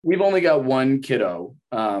we've only got one kiddo,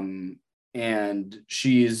 and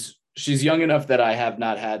she's young enough that I have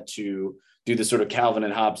not had to do the sort of Calvin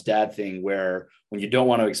and Hobbes dad thing where when you don't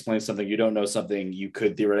want to explain something, you don't know something, you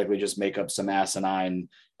could theoretically just make up some asinine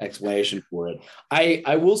explanation for it.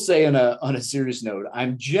 I will say on a serious note,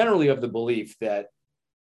 I'm generally of the belief that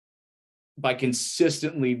by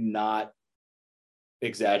consistently not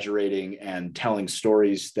exaggerating and telling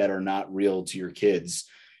stories that are not real to your kids,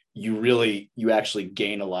 you actually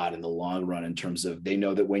gain a lot in the long run in terms of they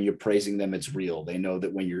know that when you're praising them, it's real. They know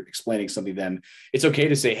that when you're explaining something to them, it's okay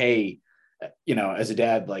to say, hey, as a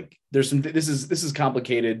dad, like this is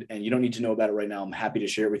complicated and you don't need to know about it right now. I'm happy to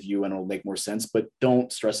share it with you and it'll make more sense, but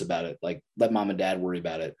don't stress about it. Like let mom and dad worry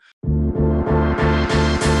about it.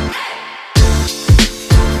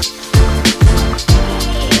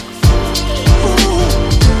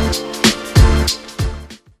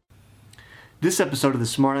 This episode of the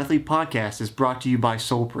Smart Athlete Podcast is brought to you by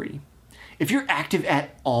Solpre. If you're active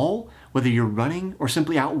at all, whether you're running or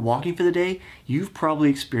simply out walking for the day, you've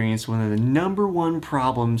probably experienced one of the number one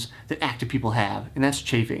problems that active people have, and that's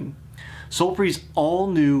chafing. Solpre's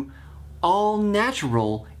all-new,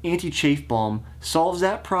 all-natural anti-chafe balm solves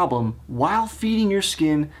that problem while feeding your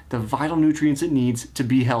skin the vital nutrients it needs to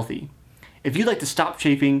be healthy. If you'd like to stop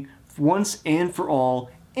chafing once and for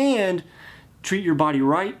all and treat your body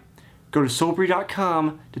right, go to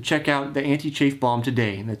Solpre.com to check out the anti-chafe balm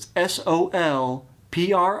today. That's SOLPRI.com.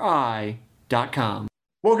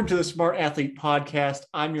 Welcome to the Smart Athlete Podcast.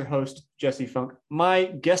 I'm your host, Jesse Funk. My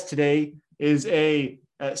guest today is a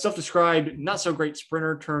self-described not-so-great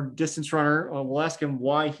sprinter turned distance runner. We'll ask him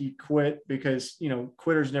why he quit because,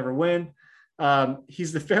 quitters never win.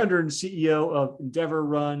 He's the founder and CEO of Endeavor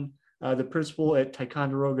Run, the principal at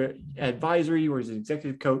Ticonderoga Advisory, where he's an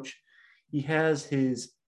executive coach. He has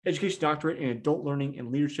his education doctorate in adult learning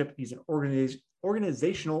and leadership. He's an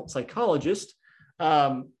organizational psychologist,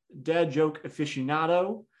 dad joke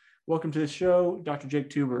aficionado. Welcome to the show, Dr. Jake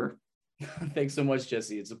Tuber. Thanks so much,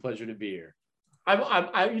 Jesse. It's a pleasure to be here.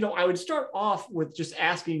 I would start off with just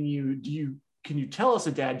asking you, can you tell us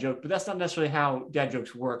a dad joke? But that's not necessarily how dad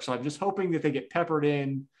jokes work. So I'm just hoping that they get peppered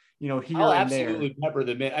in, here I'll and absolutely pepper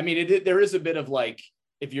them in. I mean, there is a bit of like,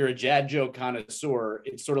 if you're a dad joke connoisseur,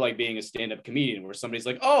 it's sort of like being a stand-up comedian where somebody's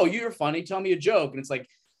like, oh, you're funny, tell me a joke. And it's like,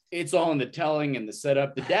 it's all in the telling and the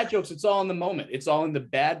setup. The dad jokes, it's all in the moment. It's all in the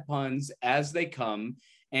bad puns as they come.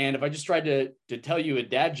 And if I just tried to tell you a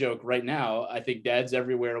dad joke right now, I think dads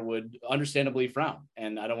everywhere would understandably frown.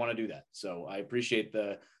 And I don't want to do that. So I appreciate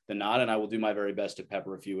the nod, and I will do my very best to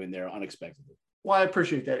pepper a few in there unexpectedly. Well, I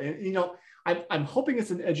appreciate that. And, I'm hoping it's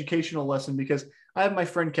an educational lesson because I have my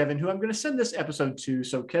friend Kevin, who I'm going to send this episode to.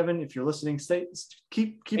 So Kevin, if you're listening,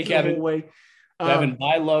 keep hey, the whole way. Kevin,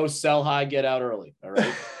 buy low, sell high, get out early. All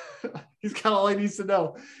right. He's got all he needs to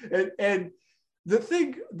know. And the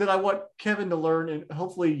thing that I want Kevin to learn, and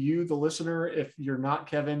hopefully you, the listener, if you're not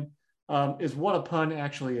Kevin, is what a pun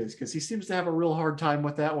actually is, because he seems to have a real hard time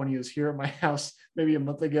with that when he was here at my house maybe a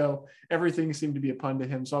month ago. Everything seemed to be a pun to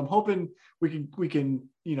him. So I'm hoping we can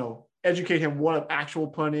educate him what an actual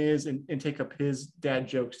pun is and take up his dad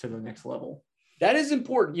jokes to the next level. That is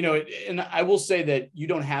important, and I will say that you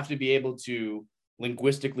don't have to be able to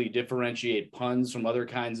linguistically differentiate puns from other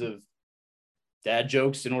kinds of dad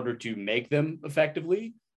jokes in order to make them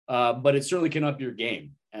effectively, but it certainly can up your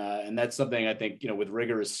game. And that's something I think, with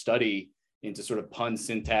rigorous study into sort of pun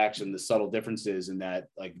syntax and the subtle differences in that,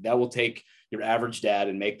 like that will take your average dad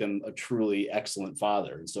and make them a truly excellent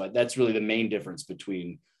father. And so that's really the main difference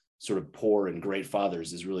between sort of poor and great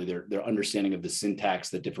fathers is really their understanding of the syntax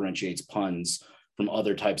that differentiates puns from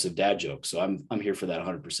other types of dad jokes. So I'm here for that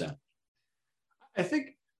 100%. I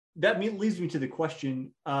think that leads me to the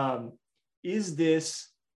question, is this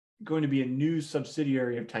going to be a new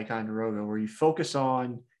subsidiary of Ticonderoga where you focus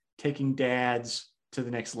on taking dads to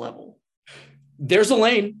the next level? There's a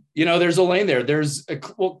lane, there's a lane there.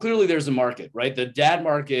 Clearly there's a market, right? The dad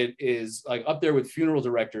market is like up there with funeral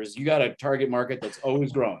directors. You got a target market that's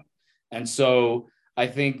always growing. And so I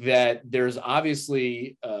think that there's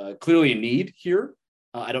obviously clearly a need here.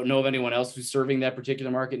 I don't know of anyone else who's serving that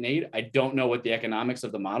particular market need. I don't know what the economics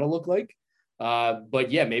of the model look like.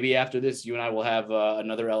 But yeah, maybe after this, you and I will have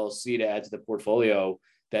another LLC to add to the portfolio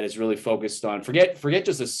that is really focused on, forget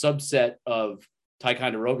just a subset of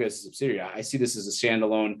Ticonderoga as a subsidiary. I see this as a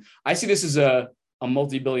standalone. I see this as a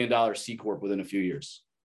multi-billion-dollar C Corp within a few years.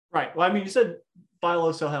 Right. Well, I mean, you said buy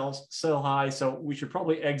low, sell high. So we should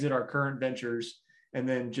probably exit our current ventures and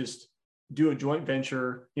then just do a joint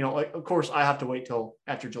venture. Of course, I have to wait till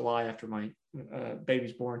after July, after my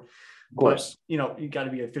baby's born. Of course. But, you got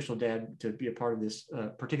to be an official dad to be a part of this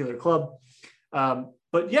particular club.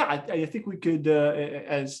 But yeah, I think we could,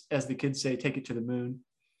 as the kids say, take it to the moon.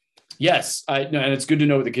 Yes, I know, and it's good to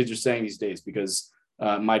know what the kids are saying these days because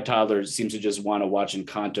my toddler seems to just want to watch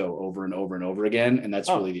Encanto over and over and over again, and that's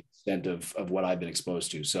really the extent of what I've been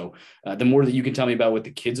exposed to. So the more that you can tell me about what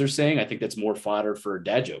the kids are saying, I think that's more fodder for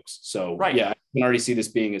dad jokes. So yeah, I can already see this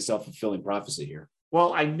being a self-fulfilling prophecy here.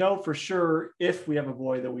 Well, I know for sure if we have a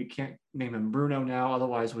boy that we can't name him Bruno now,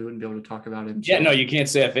 otherwise we wouldn't be able to talk about him. Yeah, no, you can't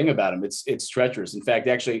say a thing about him. It's treacherous. In fact,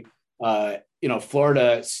 actually,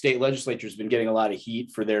 Florida state legislature has been getting a lot of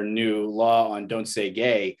heat for their new law on don't say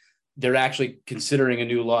gay. They're actually considering a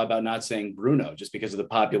new law about not saying Bruno just because of the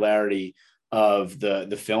popularity of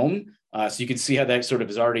the film. So you can see how that sort of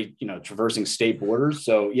is already, traversing state borders.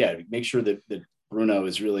 So yeah, make sure that Bruno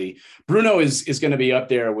is going to be up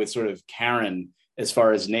there with sort of Karen as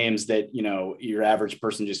far as names that, your average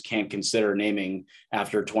person just can't consider naming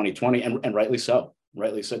after 2020, and rightly so.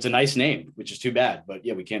 Rightly so. It's a nice name, which is too bad, but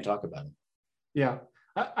yeah, we can't talk about it. Yeah.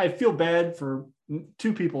 I feel bad for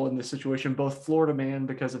two people in this situation, both Florida man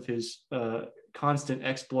because of his constant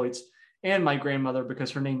exploits, and my grandmother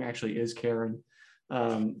because her name actually is Karen.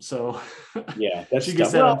 So yeah, that's she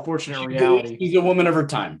gets that unfortunate reality. She's a woman of her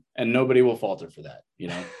time, and nobody will falter for that.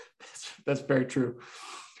 That's very true.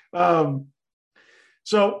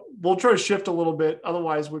 So we'll try to shift a little bit.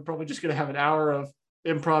 Otherwise, we're probably just going to have an hour of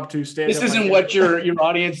impromptu stand. This isn't what your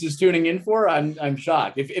audience is tuning in for. I'm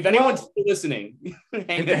shocked. If anyone's still listening,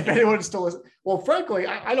 if anyone's still listening, well, frankly,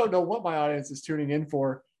 I don't know what my audience is tuning in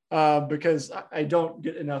for because I don't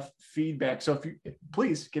get enough feedback. So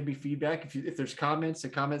please give me feedback. If there's comments, the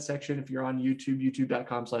comment section. If you're on YouTube,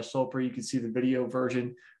 youtube.com/Solper, you can see the video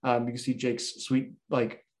version. You can see Jake's sweet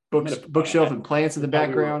bookshelf and plants in the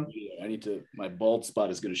background. My bald spot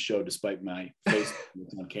is going to show despite my face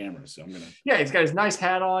on camera. So I'm going to. Yeah, he's got his nice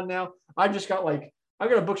hat on now. I've got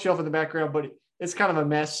a bookshelf in the background, but it's kind of a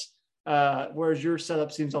mess. Whereas your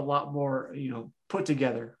setup seems a lot more, put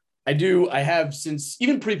together. I have since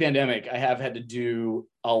even pre-pandemic, I have had to do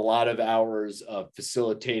a lot of hours of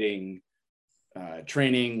facilitating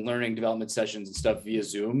training, learning, development sessions and stuff via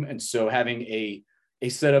Zoom. And so having a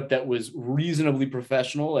setup that was reasonably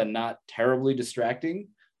professional and not terribly distracting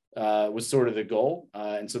was sort of the goal.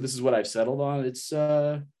 And so this is what I've settled on. It's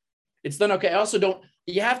done okay. I also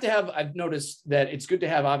I've noticed that it's good to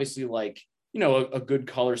have obviously a good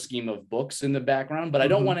color scheme of books in the background, but I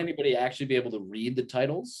don't want anybody to actually be able to read the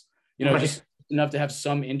titles, just enough to have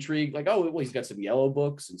some intrigue. Like, oh, well, he's got some yellow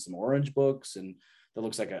books and some orange books, and that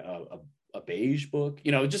looks like a beige book,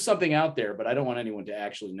 just something out there, but I don't want anyone to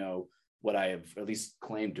actually know what I have at least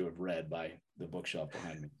claimed to have read by the bookshelf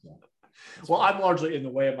behind me. So, well, I'm largely in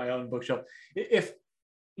the way of my own bookshelf. If,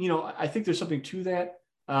 I think there's something to that.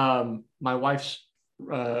 My wife's,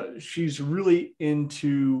 she's really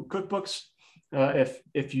into cookbooks.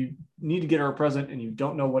 If you need to get her a present and you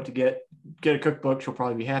don't know what to get a cookbook, she'll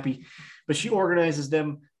probably be happy. But she organizes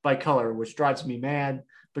them by color, which drives me mad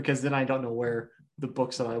because then I don't know where the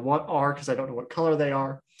books that I want are because I don't know what color they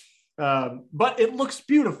are. But it looks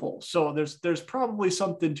beautiful. So there's probably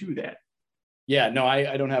something to that. Yeah, no,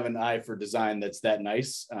 I don't have an eye for design that's that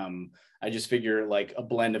nice. I just figure like a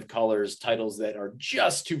blend of colors, titles that are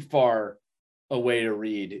just too far away to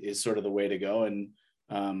read is sort of the way to go. And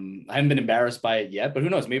I haven't been embarrassed by it yet, but who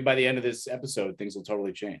knows? Maybe by the end of this episode, things will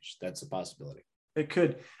totally change. That's a possibility. It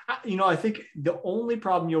could. I think the only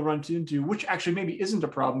problem you'll run into, which actually maybe isn't a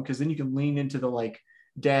problem, because then you can lean into the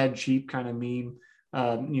dad cheap kind of meme.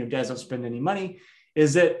 Dads don't spend any money,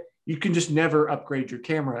 is that you can just never upgrade your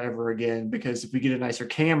camera ever again, because if we get a nicer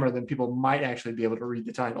camera, then people might actually be able to read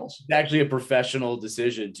the titles. It's actually a professional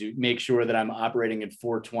decision to make sure that I'm operating at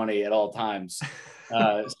 420 at all times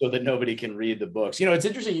so that nobody can read the books. It's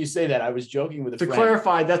interesting you say that. I was joking with a friend. To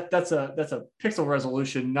clarify, that's a pixel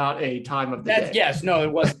resolution, not a time of the day. Yes, no,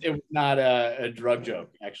 it was not a drug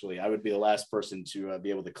joke, actually. I would be the last person to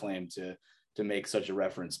be able to claim to make such a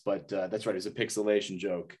reference, but that's right. It's a pixelation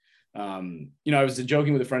joke. I was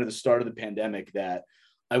joking with a friend at the start of the pandemic that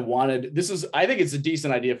I think it's a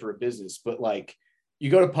decent idea for a business, but you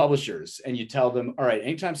go to publishers and you tell them, all right,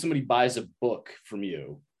 anytime somebody buys a book from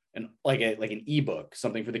you and like an ebook,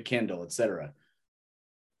 something for the Kindle, etc.,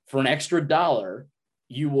 for an extra $1,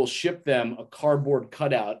 you will ship them a cardboard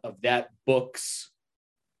cutout of that book's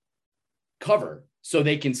cover so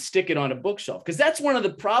they can stick it on a bookshelf. Because that's one of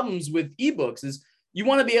the problems with ebooks is you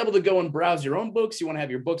want to be able to go and browse your own books. You want to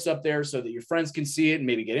have your books up there so that your friends can see it and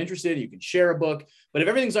maybe get interested. You can share a book. But if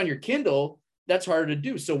everything's on your Kindle, that's harder to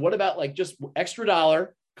do. So what about just extra $1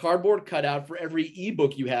 cardboard cutout for every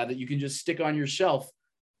ebook you have that you can just stick on your shelf?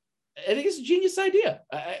 I think it's a genius idea.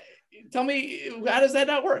 Tell me, how does that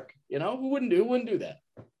not work? Who wouldn't do that?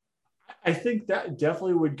 I think that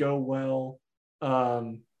definitely would go well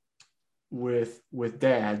with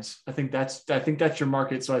dads. I think that's your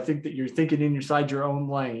market. So I think that you're thinking inside your own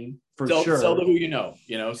lane for sure. Sell to who you know.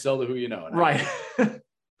 Sell to who you know. Right.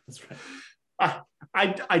 That's right.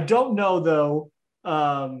 I don't know though.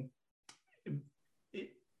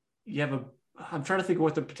 You have I'm trying to think of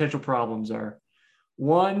what the potential problems are.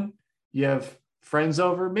 One, you have friends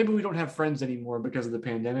over. Maybe we don't have friends anymore because of the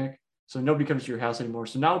pandemic. So nobody comes to your house anymore.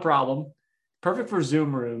 So not a problem. Perfect for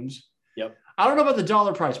Zoom rooms. Yep. I don't know about the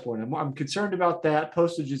dollar price point. I'm concerned about that.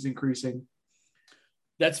 Postage is increasing.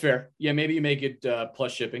 That's fair. Yeah, maybe you make it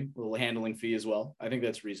plus shipping, a little handling fee as well. I think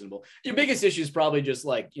that's reasonable. Your biggest issue is probably just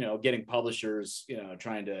like, getting publishers,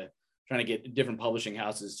 trying to get different publishing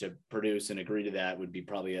houses to produce and agree to that would be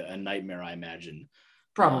probably a nightmare, I imagine.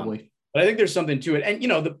 Probably. But I think there's something to it. And,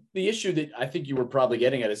 the issue that I think you were probably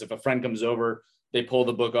getting at is if a friend comes over, they pull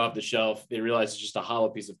the book off the shelf, they realize it's just a hollow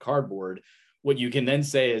piece of cardboard. What you can then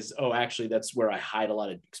say is, oh, actually, that's where I hide a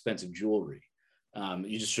lot of expensive jewelry.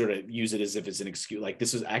 You just sort of use it as if it's an excuse. Like,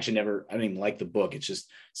 this is actually I don't even like the book. It's a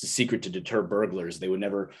secret to deter burglars. They would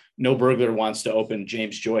never, no burglar wants to open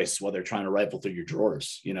James Joyce while they're trying to rifle through your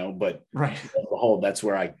drawers, but right. Behold, that's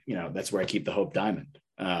where I keep the Hope Diamond.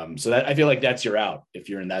 So that, I feel like that's your out if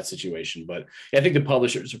you're in that situation. But yeah, I think the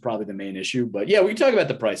publishers are probably the main issue. But yeah, we can talk about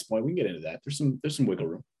the price point. We can get into that. There's some wiggle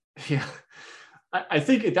room. Yeah, I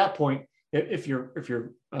think at that point, if your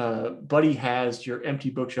buddy has your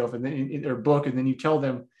empty bookshelf and then in their book, and then you tell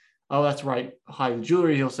them, oh, that's right, hide the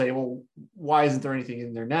jewelry, he'll say, well, why isn't there anything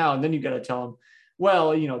in there now? And then you got to tell him,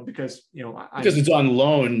 well, because it's on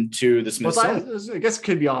loan to the Smithsonian. I guess it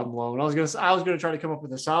could be on loan. I was gonna try to come up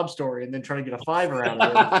with a sob story and then try to get a $5 out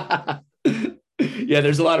of it. Yeah,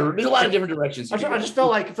 there's a lot of different directions. I just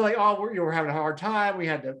felt like oh, we're having a hard time. We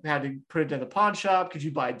had to put it to the pawn shop. Could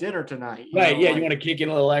you buy dinner tonight? Right. Yeah, you want to kick in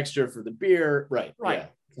a little extra for the beer. Right. Yeah,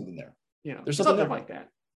 something there. There's something like that.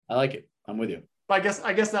 I like it. I'm with you. But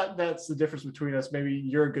I guess that's the difference between us. Maybe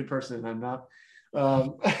you're a good person and I'm not.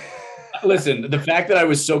 Listen, the fact that I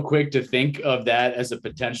was so quick to think of that as a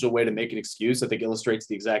potential way to make an excuse, I think illustrates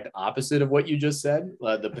the exact opposite of what you just said.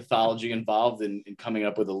 The pathology involved in coming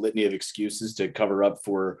up with a litany of excuses to cover up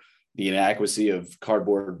for the inadequacy of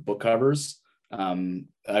cardboard book covers. I've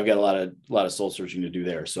got a lot of soul searching to do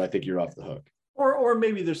there. So I think you're off the hook. Or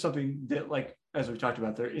maybe there's something that, like, as we talked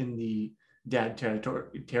about, they're in the dad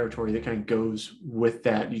territory that kind of goes with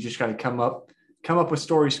that. You just got to come up with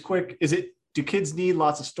stories quick. Do kids need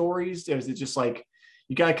lots of stories? Or is it just like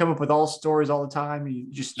you got to come up with all stories all the time?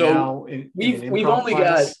 You just we've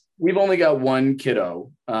only got one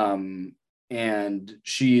kiddo, and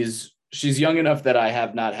she's young enough that I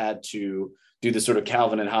have not had to do the sort of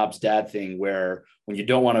Calvin and Hobbes dad thing where when you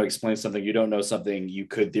don't want to explain something, you don't know something, you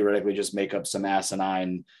could theoretically just make up some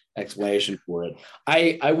asinine explanation for it.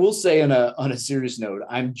 I will say on a serious note,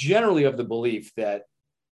 I'm generally of the belief that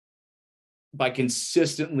by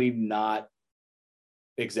consistently not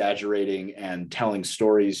exaggerating and telling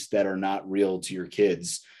stories that are not real to your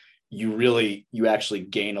kids, you actually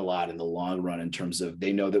gain a lot in the long run in terms of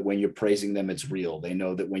they know that when you're praising them, it's real. They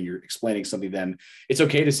know that when you're explaining something to them, it's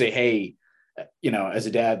okay to say, hey, as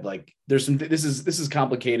a dad, like this is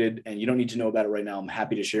complicated and you don't need to know about it right now. I'm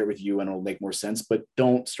happy to share it with you and it'll make more sense, but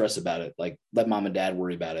don't stress about it. Like, let mom and dad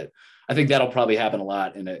worry about it. I think that'll probably happen a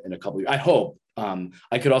lot in a couple of years. I hope.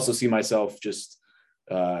 I could also see myself just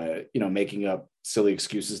making up silly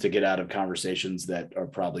excuses to get out of conversations that are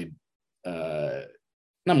probably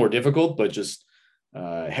not more difficult, but just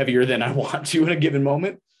heavier than I want to in a given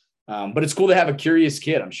moment. But it's cool to have a curious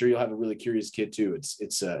kid. I'm sure you'll have a really curious kid too.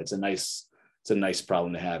 It's a nice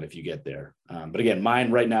problem to have if you get there. But again,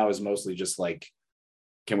 mine right now is mostly just like,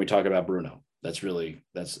 can we talk about Bruno? That's right.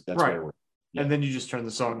 Where we're. Yeah. And then you just turn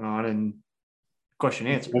the song on and question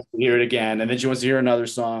answer. She wants to hear it again, and then she wants to hear another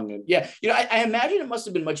song. And yeah, I imagine it must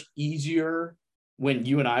have been much easier when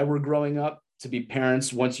you and I were growing up to be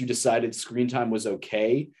parents once you decided screen time was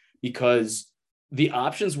okay, because the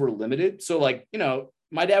options were limited. So like,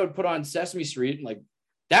 my dad would put on Sesame Street and like,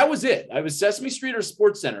 that was it. I was Sesame Street or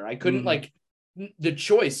Sports Center. I couldn't like the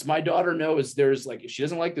choice. My daughter knows there's like, if she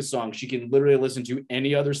doesn't like the song, she can literally listen to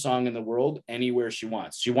any other song in the world, anywhere she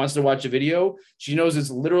wants. She wants to watch a video. She knows it's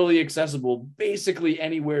literally accessible basically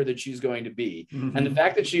anywhere that she's going to be. Mm-hmm. And the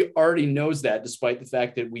fact that she already knows that, despite the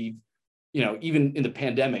fact that we've, even in the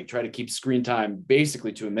pandemic, try to keep screen time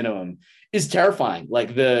basically to a minimum, is terrifying.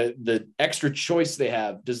 Like the extra choice they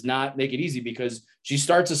have does not make it easy, because she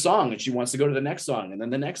starts a song and she wants to go to the next song and then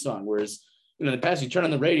the next song. Whereas, in the past, you turn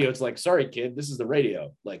on the radio, it's like, sorry, kid, this is the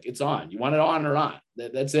radio. Like, it's on. You want it on or not.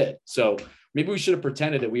 That's it. So Maybe we should have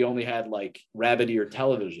pretended that we only had like rabbit ear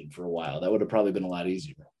television for a while. That would have probably been a lot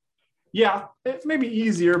easier. Yeah, it's maybe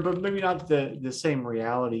easier, but maybe not the same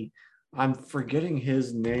reality. I'm forgetting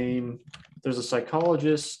his name. There's a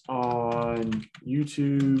psychologist on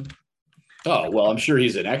YouTube. Oh, well, I'm sure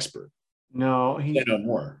he's an expert. No, I know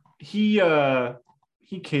more. He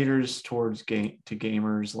caters towards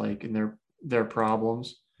gamers, like in their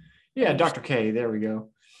problems. Yeah, Dr. K. There we go.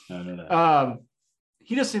 No.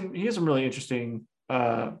 He does some really interesting.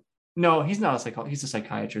 No, he's not a psychologist. He's a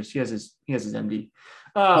psychiatrist. He has his MD.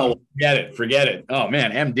 Forget it. Oh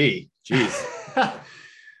man, MD. Jeez.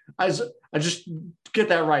 I just get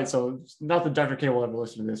that right. So not that Dr. K will ever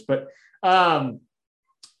listen to this, but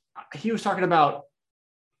he was talking about,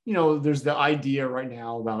 there's the idea right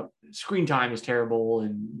now about screen time is terrible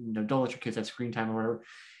and don't let your kids have screen time or whatever.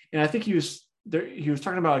 And I think he was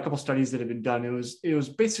talking about a couple studies that have been done. It was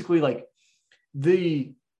basically like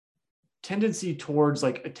the tendency towards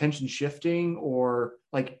like attention shifting or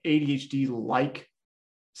like ADHD like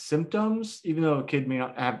symptoms, even though a kid may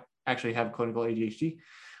not actually have clinical ADHD,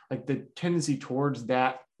 like the tendency towards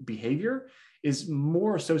that behavior is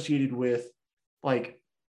more associated with like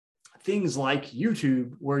things like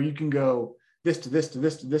YouTube, where you can go this to this to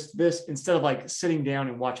this to this to this, instead of like sitting down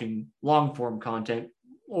and watching long form content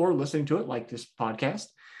or listening to it like this podcast.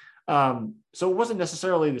 So it wasn't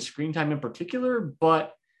necessarily the screen time in particular,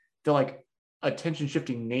 but the like attention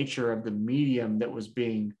shifting nature of the medium that was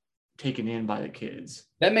being taken in by the kids.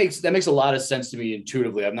 That makes a lot of sense to me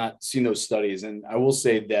intuitively. I've not seen those studies, and I will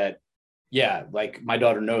say that, yeah, like my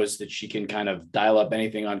daughter knows that she can kind of dial up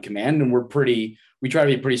anything on command, and we try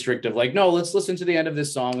to be pretty strict of like, no, let's listen to the end of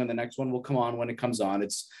this song and the next one will come on when it comes on.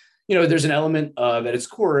 It's, there's an element of, at its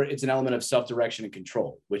core, it's an element of self-direction and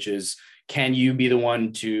control, which is, can you be the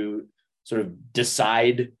one to sort of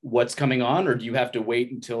decide what's coming on, or do you have to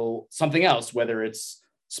wait until something else, whether it's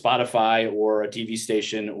Spotify or a TV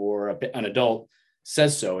station or an adult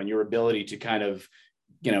says so, and your ability to kind of,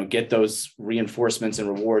 get those reinforcements and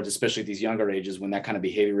rewards, especially at these younger ages when that kind of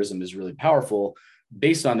behaviorism is really powerful.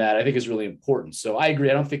 Based on that, I think is really important. So I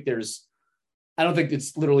agree. I don't think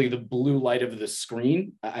it's literally the blue light of the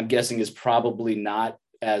screen. I'm guessing is probably not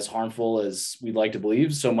as harmful as we'd like to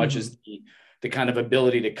believe, so much as the kind of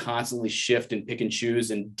ability to constantly shift and pick and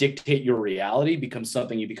choose and dictate your reality becomes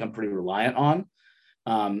something you become pretty reliant on.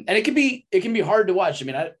 And it can be hard to watch. I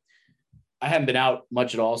mean, I haven't been out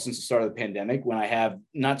much at all since the start of the pandemic. When I have,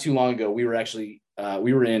 not too long ago, we were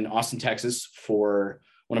in Austin, Texas for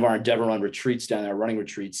one of our Endeavor Run retreats down there, running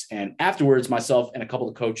retreats. And afterwards, myself and a couple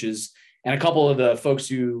of coaches and a couple of the folks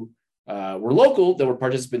who were local that were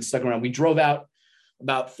participants stuck around, we drove out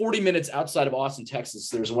about 40 minutes outside of Austin, Texas.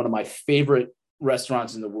 There's one of my favorite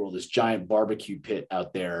restaurants in the world, this giant barbecue pit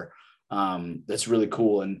out there. That's really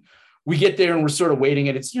cool. And we get there and we're sort of waiting,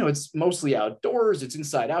 and it's mostly outdoors. It's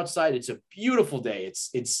inside, outside. It's a beautiful day.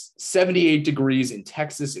 It's 78 degrees in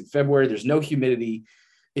Texas in February. There's no humidity.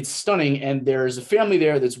 It's stunning. And there's a family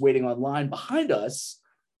there that's waiting online behind us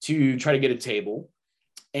to try to get a table.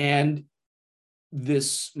 And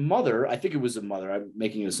this mother, I think it was a mother, I'm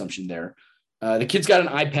making an assumption there. The kid's got an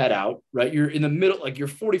iPad out, right? You're in the middle, like you're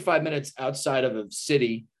 45 minutes outside of a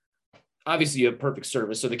city. Obviously you have perfect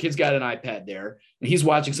service. So the kid's got an iPad there and he's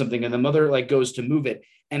watching something, and the mother like goes to move it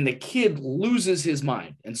and the kid loses his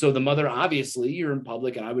mind. And so the mother, obviously you're in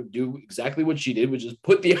public, and I would do exactly what she did, which is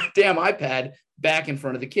put the damn iPad back in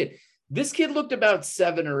front of the kid. This kid looked about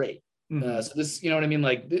 7 or 8. So this, you know what I mean?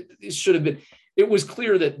 Like this should have been, it was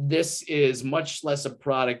clear that this is much less a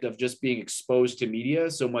product of just being exposed to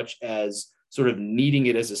media so much as sort of needing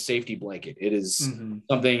it as a safety blanket. It is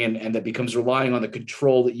something, and that becomes relying on the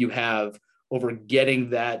control that you have over getting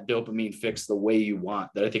that dopamine fix the way you want,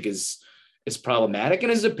 that I think is problematic.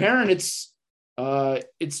 And as a parent, it's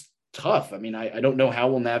tough. I mean, I don't know how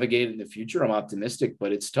we'll navigate it in the future. I'm optimistic,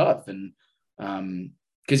 but it's tough. And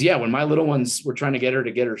because when my little ones were trying to get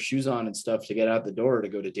her shoes on and stuff to get out the door to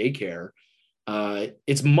go to daycare,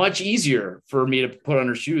 it's much easier for me to put on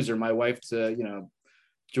her shoes, or my wife to,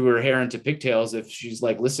 do her hair into pigtails if she's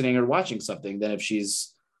like listening or watching something, than if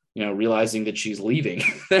she's, realizing that she's leaving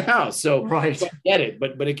the house. So, right. So I get it,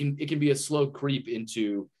 but it can be a slow creep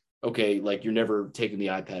into, okay, like you're never taking the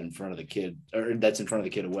iPad in front of the kid, or that's in front of the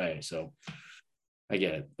kid away. So I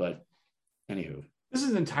get it, but anywho. This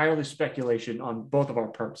is entirely speculation on both of our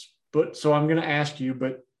parts, but so I'm going to ask you,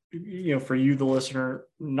 but for you, the listener,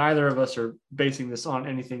 neither of us are basing this on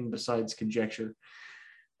anything besides conjecture.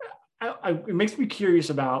 It makes me curious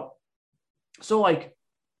about, so like,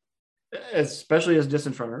 especially as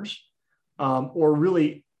distance runners, or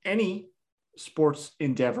really any sports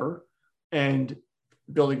endeavor, and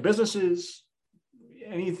building businesses,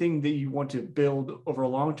 anything that you want to build over a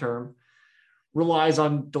long term relies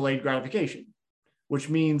on delayed gratification, which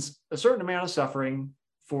means a certain amount of suffering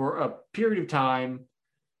for a period of time,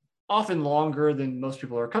 often longer than most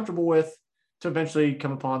people are comfortable with, to eventually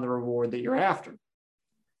come upon the reward that you're after.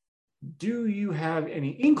 Do you have any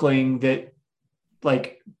inkling that,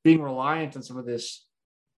 like, being reliant on some of this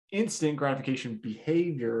instant gratification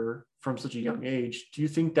behavior from such a young age, do you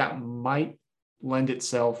think that might lend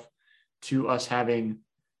itself to us having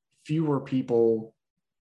fewer people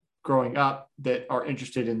growing up that are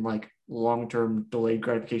interested in like long-term delayed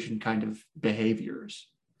gratification kind of behaviors?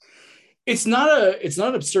 It's not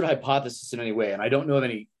an absurd hypothesis in any way, and I don't know of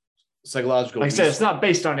any psychological. Like I said, it's not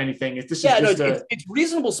based on anything. It's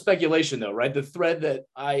reasonable speculation, though, right? The thread that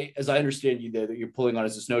as I understand you, that you're pulling on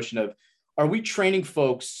is this notion of, are we training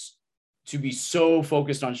folks to be so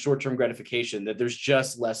focused on short-term gratification that there's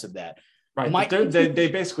just less of that? Right. They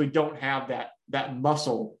basically don't have that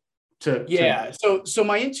muscle to. Yeah. So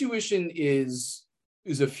my intuition is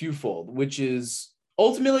a fewfold, which is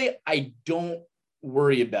ultimately I don't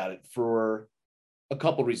worry about it for a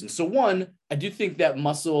couple of reasons. So one, I do think that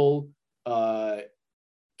muscle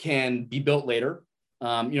can be built later.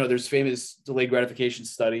 There's famous delayed gratification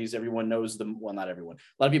studies. Everyone knows them. Well, not everyone.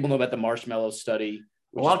 A lot of people know about the marshmallow study.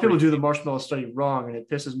 A lot of people do the marshmallow study wrong, and it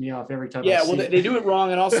pisses me off every time. Yeah, they do it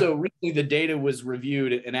wrong, and also recently the data was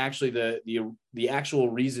reviewed, and actually the actual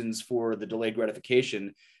reasons for the delayed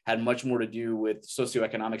gratification had much more to do with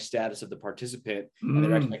socioeconomic status of the participant and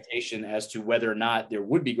their expectation as to whether or not there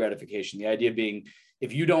would be gratification. The idea being,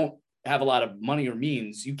 if you don't have a lot of money or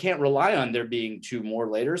means, you can't rely on there being two more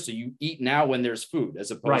later. So you eat now when there's food, as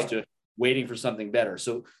opposed to waiting for something better.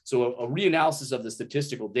 So a reanalysis of the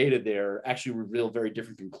statistical data there actually revealed very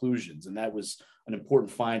different conclusions, and that was an important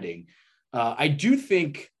finding. I do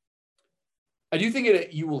think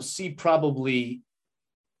you will see probably.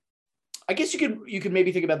 I guess you could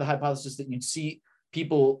maybe think about the hypothesis that you'd see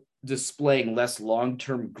people displaying less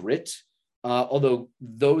long-term grit, although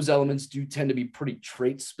those elements do tend to be pretty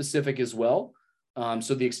trait specific as well.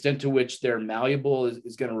 So the extent to which they're malleable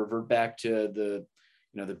is going to revert back to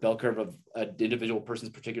the bell curve of an individual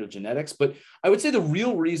person's particular genetics. But I would say the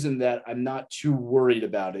real reason that I'm not too worried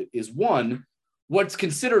about it is, one, what's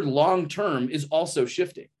considered long-term is also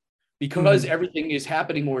shifting. Because everything is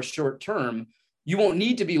happening more short-term, you won't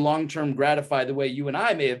need to be long-term gratified the way you and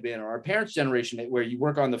I may have been, or our parents' generation, where you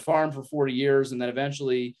work on the farm for 40 years and then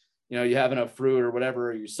eventually, you have enough fruit or whatever,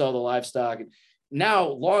 or you sell the livestock. Now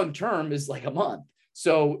long-term is like a month.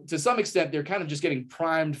 So to some extent, they're kind of just getting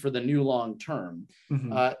primed for the new long-term.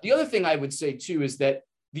 The other thing I would say too is that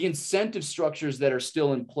the incentive structures that are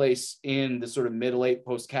still in place in the sort of mid-late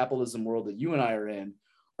post-capitalism world that you and I are in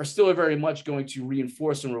are still very much going to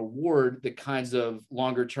reinforce and reward the kinds of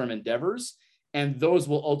longer-term endeavors. And those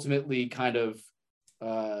will ultimately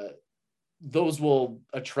those will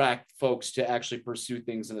attract folks to actually pursue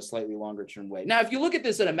things in a slightly longer term way. Now, if you look at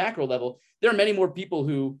this at a macro level, there are many more people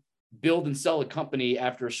who build and sell a company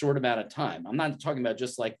after a short amount of time. I'm not talking about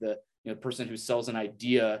just like the person who sells an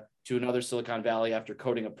idea to another Silicon Valley after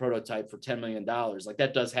coding a prototype for $10 million. Like,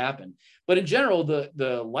 that does happen. But in general, the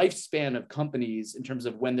lifespan of companies in terms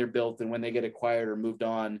of when they're built and when they get acquired or moved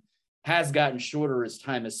on has gotten shorter as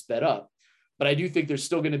time has sped up. But I do think there's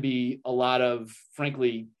still going to be a lot of,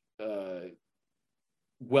 frankly,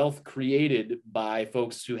 wealth created by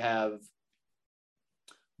folks who have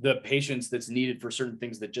the patience that's needed for certain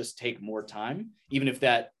things that just take more time, even if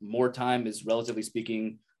that more time is, relatively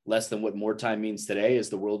speaking, less than what more time means today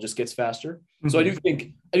as the world just gets faster. So I do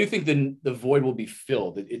think the void will be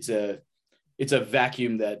filled. It's a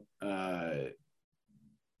vacuum that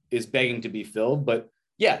is begging to be filled. But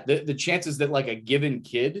yeah, the chances that like a given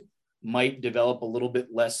kid might develop a little bit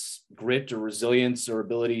less grit or resilience or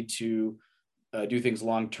ability to do things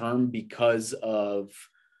long term because of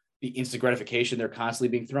the instant gratification they're constantly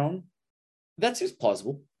being thrown, that seems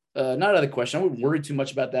plausible. Not out of the question. I wouldn't worry too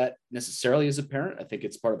much about that necessarily as a parent. I think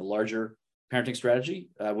it's part of a larger parenting strategy.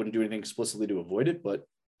 I wouldn't do anything explicitly to avoid it, but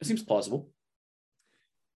it seems plausible.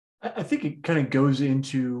 I think it kind of goes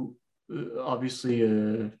into obviously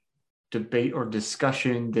a debate or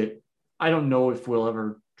discussion that I don't know if we'll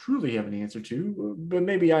ever truly have an answer to, but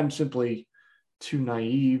maybe I'm simply too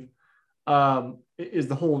naive. Is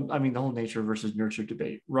the whole nature versus nurture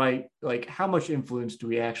debate, right? Like, how much influence do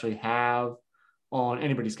we actually have on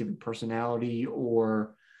anybody's given personality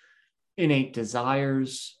or innate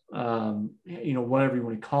desires, whatever you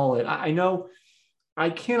want to call it. I know I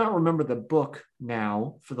cannot remember the book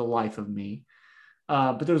now for the life of me,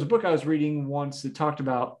 but there was a book I was reading once that talked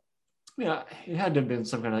about Yeah, it had to have been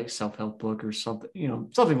some kind of like self-help book or something,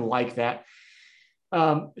 something like that.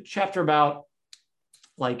 A chapter about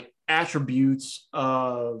like attributes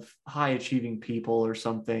of high achieving people or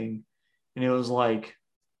something. And it was like,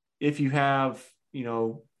 if you have,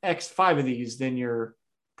 X five of these, then you're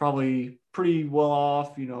probably pretty well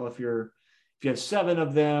off. If you have seven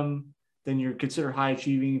of them, then you're considered high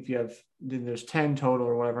achieving. If you have, then there's 10 total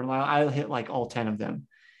or whatever. And I hit like all 10 of them.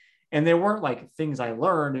 And they weren't like things I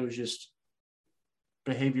learned. It was just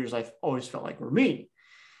behaviors I always felt like were me.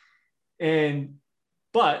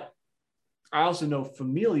 But I also know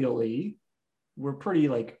familially, we're pretty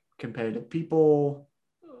like competitive people.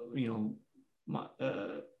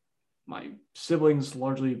 My siblings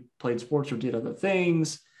largely played sports or did other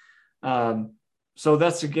things. So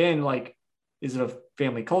that's again, like, is it a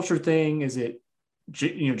family culture thing? Is it,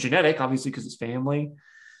 genetic, obviously, because it's family?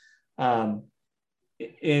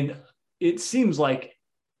 And it seems like,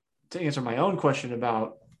 to answer my own question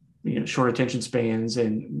about, short attention spans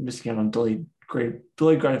and missing out on delayed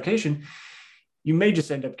gratification, you may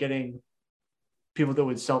just end up getting people that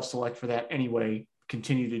would self-select for that anyway,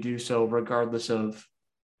 continue to do so regardless of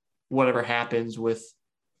whatever happens with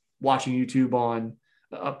watching YouTube on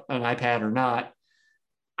an iPad or not.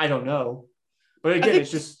 I don't know. But again, it's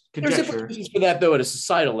just conjecture. There's implications for that, though, at a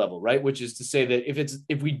societal level, right? Which is to say that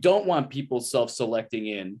if we don't want people self-selecting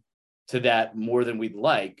in to that more than we'd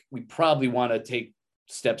like, we probably want to take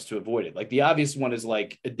steps to avoid it. Like the obvious one is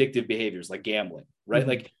like addictive behaviors, like gambling, right? Mm-hmm.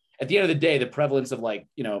 Like at the end of the day, the prevalence of like,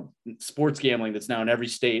 sports gambling that's now in every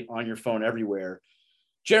state on your phone everywhere,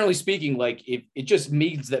 generally speaking, like it just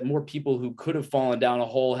means that more people who could have fallen down a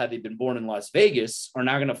hole had they been born in Las Vegas are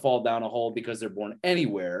now going to fall down a hole because they're born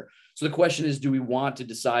anywhere. So the question is, do we want to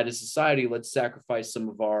decide as society, let's sacrifice some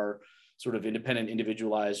of our sort of independent,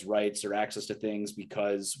 individualized rights or access to things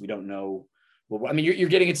because we don't know? Well, I mean, you're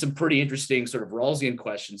getting at some pretty interesting sort of Rawlsian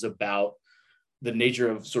questions about the nature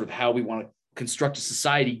of sort of how we want to construct a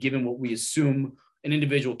society, given what we assume an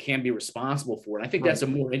individual can be responsible for. And I think that's a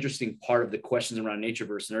more interesting part of the questions around nature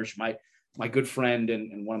versus nurture. My good friend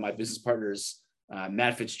and one of my business partners,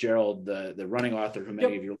 Matt Fitzgerald, the running author, who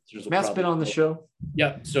many of your listeners will Matt's been on the show.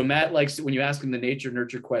 Yeah. So Matt likes, when you ask him the nature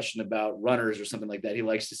nurture question about runners or something like that, he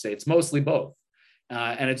likes to say it's mostly both.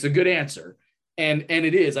 And it's a good answer. And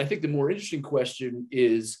it is. I think the more interesting question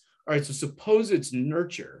is, all right, so suppose it's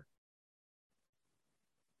nurture.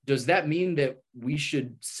 Does that mean that we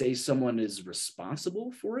should say someone is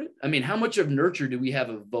responsible for it? I mean, how much of nurture do we have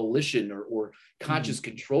a volition or conscious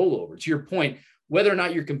control over? To your point, whether or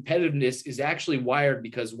not your competitiveness is actually wired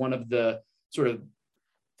because one of the sort of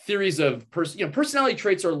theories of personality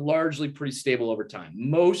traits are largely pretty stable over time.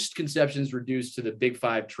 Most conceptions reduce to the big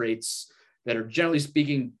five traits that are, generally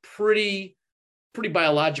speaking, pretty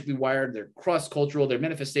biologically wired. They're cross-cultural. Their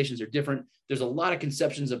manifestations are different. There's a lot of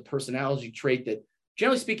conceptions of personality trait that,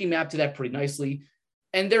 generally speaking, map to that pretty nicely.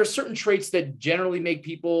 And there are certain traits that generally make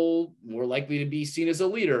people more likely to be seen as a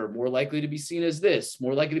leader, more likely to be seen as this,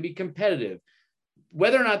 more likely to be competitive.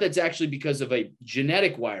 Whether or not that's actually because of a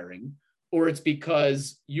genetic wiring, or it's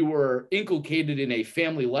because you were inculcated in a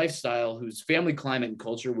family lifestyle whose family climate and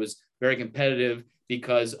culture was very competitive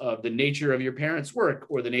because of the nature of your parents' work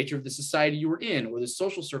or the nature of the society you were in or the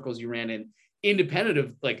social circles you ran in, independent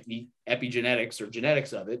of like the epigenetics or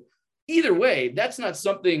genetics of it. Either way, that's not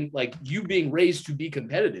something like you being raised to be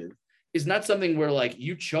competitive is not something where like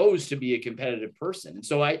you chose to be a competitive person. And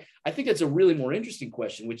so I think that's a really more interesting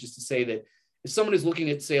question, which is to say that if someone is looking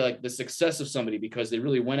at, say, like the success of somebody because they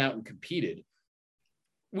really went out and competed,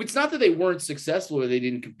 it's not that they weren't successful or they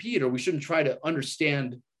didn't compete, or we shouldn't try to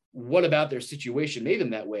understand what about their situation made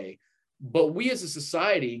them that way. But we as a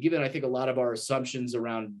society, given I think a lot of our assumptions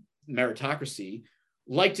around meritocracy,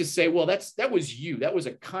 like to say, well, that was you. That was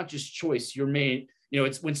a conscious choice you made.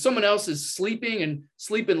 It's when someone else is sleeping and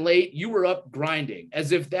sleeping late, you were up grinding,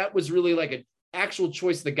 as if that was really like an actual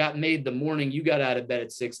choice that got made the morning you got out of bed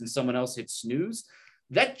at 6 and someone else hit snooze.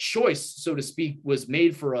 That choice, so to speak, was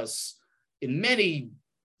made for us in many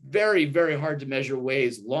very, very hard to measure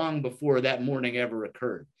ways long before that morning ever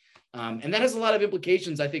occurred. And that has a lot of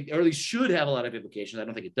implications, I think, or at least should have a lot of implications. I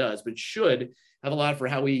don't think it does, but should have a lot for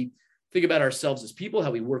how we think about ourselves as people,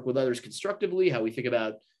 how we work with others constructively, how we think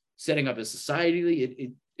about setting up a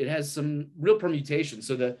society. It has some real permutations.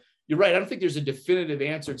 So you're right. I don't think there's a definitive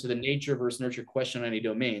answer to the nature versus nurture question on any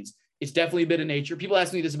domains. It's definitely a bit of nature. People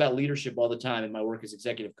ask me this about leadership all the time in my work as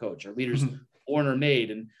executive coach. Are leaders born or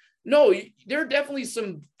made? And no, there are definitely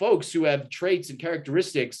some folks who have traits and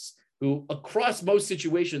characteristics who across most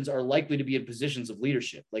situations are likely to be in positions of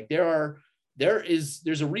leadership. Like there's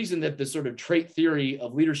a reason that the sort of trait theory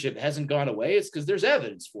of leadership hasn't gone away. It's because there's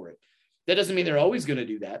evidence for it. That doesn't mean they're always going to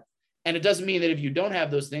do that. And it doesn't mean that if you don't have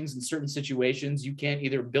those things in certain situations, you can't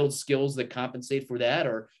either build skills that compensate for that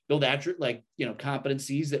or build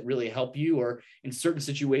competencies that really help you, or in certain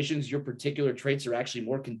situations, your particular traits are actually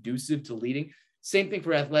more conducive to leading. Same thing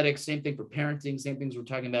for athletics, same thing for parenting, same things we're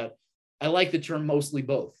talking about. I like the term mostly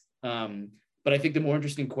both. But I think the more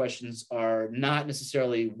interesting questions are not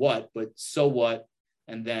necessarily what, but so what,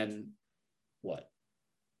 and then what.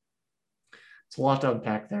 It's a lot to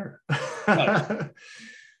unpack there. Right.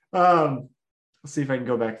 Let's see if I can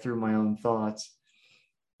go back through my own thoughts.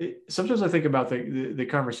 Sometimes I think about the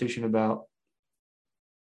conversation about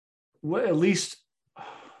what at least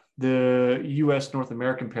the US North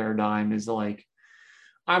American paradigm is like,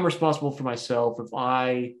 I'm responsible for myself. If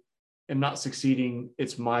I am not succeeding,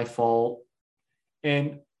 it's my fault.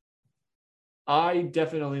 And I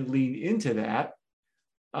definitely lean into that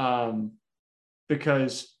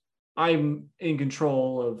because I'm in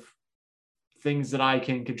control of things that I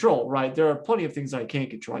can control, right? There are plenty of things I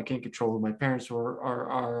can't control. I can't control who my parents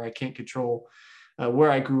are. I can't control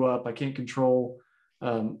where I grew up. I can't control,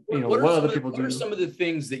 what other people do. What are some of the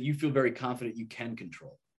things that you feel very confident you can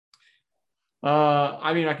control?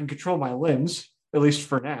 I mean, I can control my limbs, at least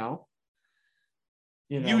for now.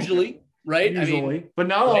 Usually, right? Usually, but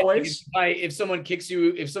not always. If someone hits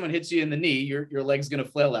you in the knee, your leg's going to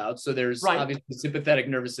flail out. So there's obviously sympathetic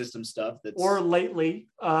nervous system stuff. Or lately,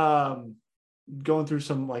 going through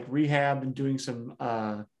some like rehab and doing some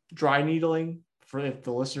dry needling. For if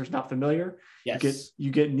the listener's not familiar, yes,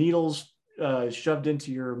 you get needles shoved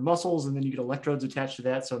into your muscles, and then you get electrodes attached to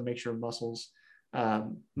that, so it makes your muscles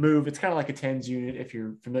move. It's kind of like a TENS unit if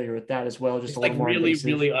you're familiar with that as well. Just it's a little more really, invasive.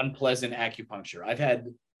 really unpleasant acupuncture. I've had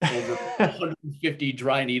over 150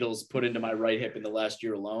 dry needles put into my right hip in the last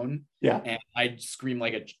year alone. Yeah. And I scream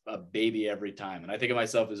like a baby every time. And I think of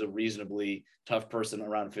myself as a reasonably tough person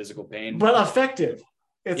around physical pain. But effective.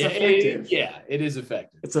 It's effective. It is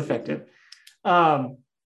effective. It's effective.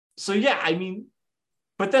 So yeah, I mean,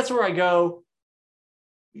 but that's where I go.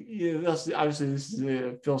 Obviously this is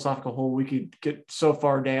a philosophical hole we could get so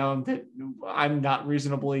far down that I'm not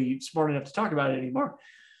reasonably smart enough to talk about it anymore.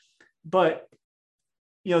 But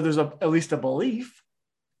there's at least a belief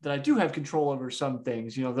that I do have control over some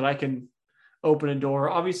things, that I can open a door.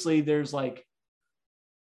 Obviously there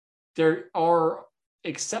are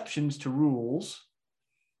exceptions to rules,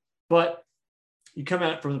 but you come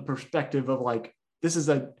at it from the perspective of like, this is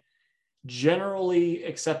a generally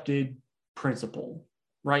accepted principle,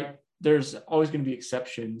 right? There's always going to be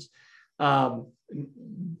exceptions. In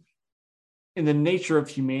the nature of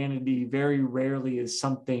humanity, very rarely is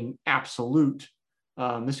something absolute.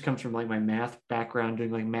 This comes from like my math background,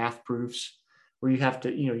 doing like math proofs, where you have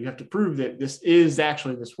to prove that this is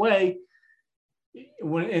actually this way.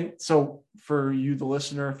 And so for you, the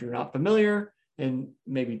listener, if you're not familiar, and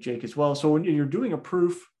maybe Jake as well. So when you're doing a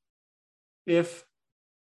proof, if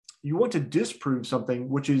you want to disprove something,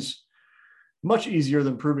 which is much easier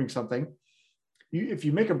than proving something, if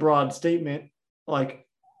you make a broad statement, like,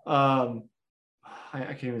 I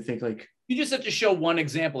can't even think, like, you just have to show one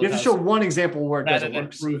example. You have to show one example where it doesn't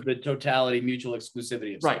work. Prove the totality, mutual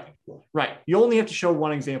exclusivity of something. Right. You only have to show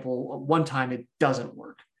one example one time it doesn't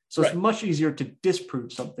work. So it's much easier to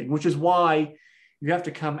disprove something, which is why you have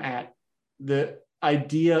to come at the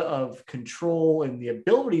idea of control and the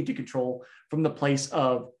ability to control from the place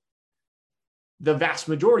of the vast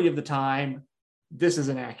majority of the time, this is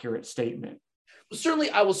an accurate statement. Certainly,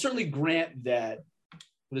 I will certainly grant that,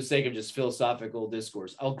 for the sake of just philosophical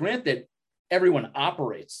discourse, I'll grant that everyone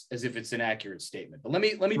operates as if it's an accurate statement. But let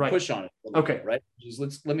me push on it. Okay. Bit, right.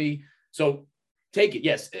 So take it.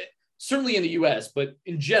 Yes, certainly in the US, but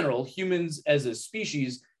in general, humans as a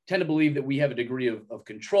species tend to believe that we have a degree of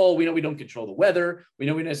control. We know we don't control the weather. We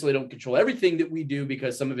know we necessarily don't control everything that we do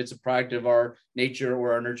because some of it's a product of our nature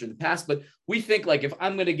or our nurture in the past. But we think like, if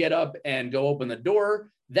I'm going to get up and go open the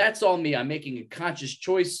door, that's all me. I'm making a conscious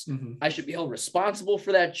choice. Mm-hmm. I should be held responsible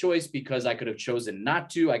for that choice because I could have chosen not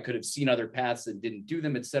to. I could have seen other paths and didn't do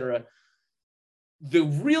them, etc. The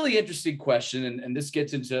really interesting question, and this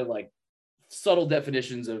gets into like subtle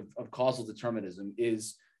definitions of causal determinism,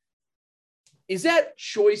 is that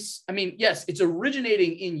choice? I mean, yes, it's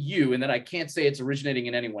originating in you, and then I can't say it's originating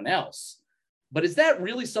in anyone else. But is that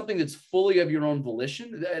really something that's fully of your own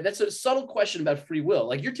volition? That's a subtle question about free will.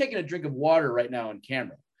 Like, you're taking a drink of water right now on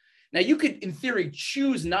camera. Now, you could, in theory,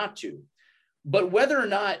 choose not to. But whether or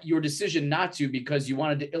not your decision not to, because you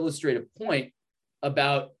wanted to illustrate a point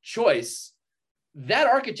about choice, that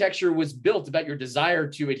architecture was built about your desire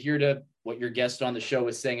to adhere to what your guest on the show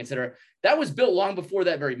was saying, et cetera. That was built long before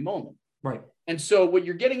that very moment. Right. And so what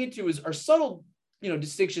you're getting into are subtle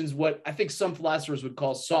distinctions, what I think some philosophers would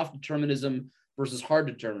call soft determinism versus hard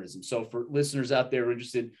determinism. So for listeners out there who are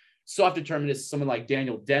interested, soft determinists, someone like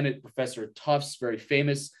Daniel Dennett, professor at Tufts, very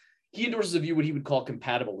famous, he endorses a view what he would call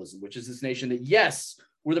compatibilism, which is this notion that, yes,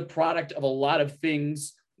 we're the product of a lot of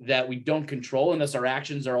things that we don't control, and thus our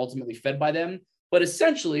actions are ultimately fed by them. But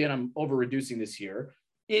essentially, and I'm over reducing this here,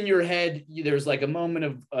 in your head, there's like a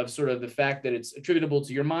moment of sort of the fact that it's attributable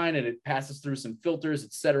to your mind and it passes through some filters,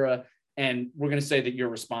 et cetera. And we're going to say that you're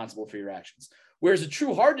responsible for your actions. Whereas a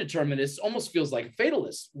true hard determinist almost feels like a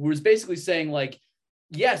fatalist, who is basically saying like,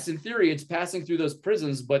 yes, in theory, it's passing through those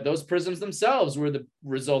prisms, but those prisms themselves were the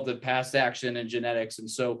result of past action and genetics. And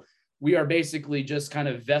so we are basically just kind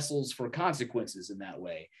of vessels for consequences in that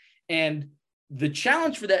way. And the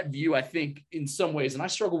challenge for that view, I think, in some ways, and I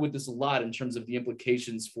struggle with this a lot in terms of the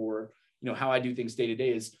implications for, how I do things day to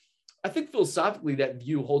day, is I think philosophically that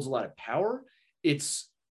view holds a lot of power. It's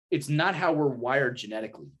not how we're wired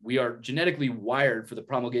genetically. We are genetically wired for the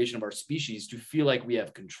promulgation of our species to feel like we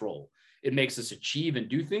have control. It makes us achieve and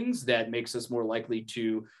do things that makes us more likely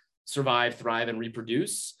to survive, thrive, and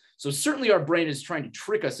reproduce. So certainly our brain is trying to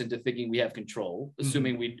trick us into thinking we have control,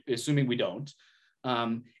 assuming we don't.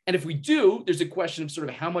 And if we do, there's a question of sort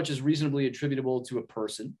of how much is reasonably attributable to a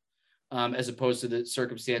person, as opposed to the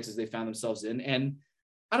circumstances they found themselves in. And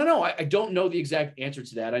I don't know. I don't know the exact answer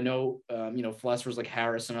to that. I know, philosophers like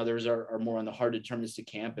Harris and others are more on the hard deterministic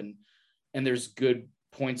camp, and there's good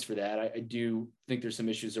points for that. I do think there's some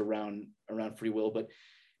issues around free will, but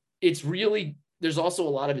it's really, there's also a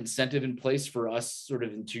lot of incentive in place for us, sort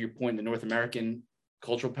of, and to your point, the North American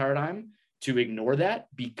cultural paradigm, to ignore that,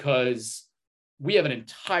 because we have an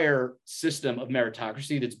entire system of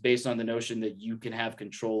meritocracy that's based on the notion that you can have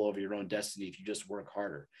control over your own destiny if you just work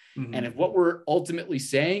harder. Mm-hmm. And if what we're ultimately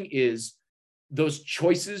saying is those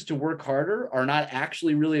choices to work harder are not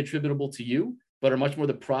actually really attributable to you, but are much more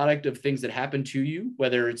the product of things that happen to you,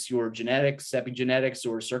 whether it's your genetics, epigenetics,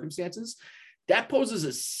 or circumstances, that poses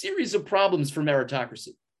a series of problems for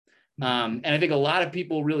meritocracy. And I think a lot of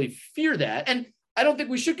people really fear that. And I don't think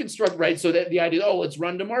we should construct, right, so that the idea, let's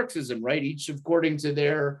run to Marxism, right, each according to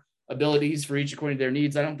their abilities, for each according to their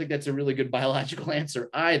needs. I don't think that's a really good biological answer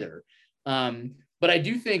either. But I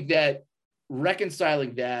do think that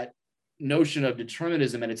reconciling that notion of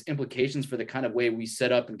determinism and its implications for the kind of way we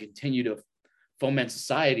set up and continue to foment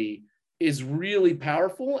society is really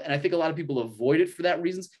powerful. And I think a lot of people avoid it for that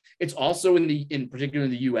reasons. It's also in particular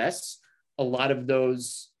in the US, a lot of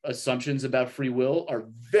those assumptions about free will are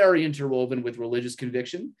very interwoven with religious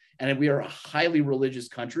conviction. And we are a highly religious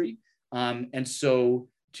country. And so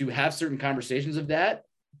to have certain conversations of that,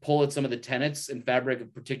 pull at some of the tenets and fabric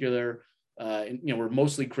of particular, we're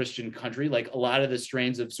mostly Christian country, like a lot of the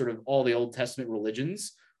strains of sort of all the Old Testament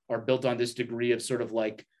religions are built on this degree of sort of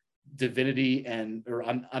like divinity or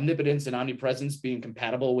omnipotence and omnipresence being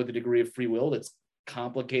compatible with a degree of free will that's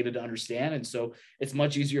complicated to understand. And so it's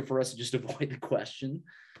much easier for us to just avoid the question.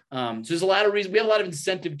 So there's a lot of reasons, we have a lot of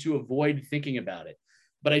incentive to avoid thinking about it,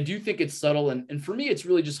 but I do think it's subtle. And for me, it's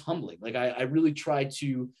really just humbling. Like I really try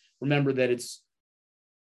to remember that it's,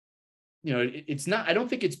 it's not, I don't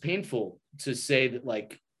think it's painful to say that,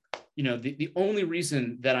 like, the only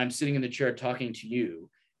reason that I'm sitting in the chair talking to you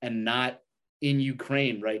and not in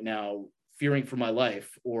Ukraine right now, fearing for my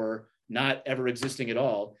life or not ever existing at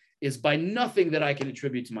all, is by nothing that I can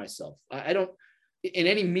attribute to myself. I don't, in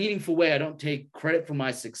any meaningful way, I don't take credit for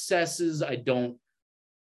my successes.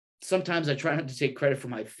 Sometimes I try not to take credit for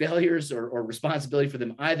my failures or responsibility for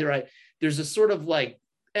them either. There's a sort of like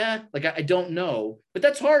I don't know, but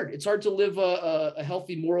that's hard. It's hard to live a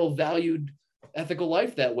healthy, moral, valued, ethical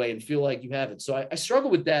life that way and feel like you have it. So I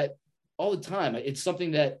struggle with that all the time. It's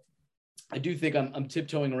something that I do think I'm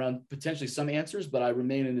tiptoeing around potentially some answers, but I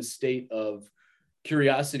remain in a state of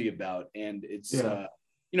curiosity about. And it's,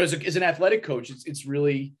 as an athletic coach, it's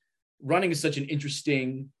really, running is such an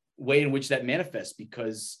interesting way in which that manifests,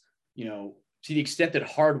 because, to the extent that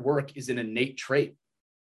hard work is an innate trait,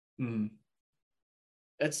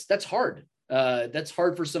 that's hard. That's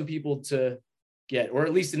hard for some people to get, or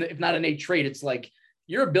at least if not an innate trait, it's like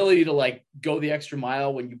your ability to like go the extra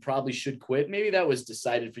mile when you probably should quit. Maybe that was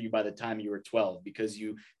decided for you by the time you were 12 because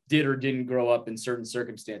you did or didn't grow up in certain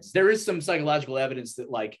circumstances. There is some psychological evidence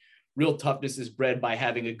that like real toughness is bred by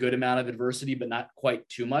having a good amount of adversity, but not quite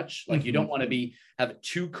too much. Like you don't want to have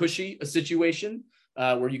too cushy a situation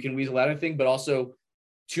where you can weasel out anything, but also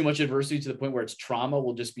too much adversity to the point where it's trauma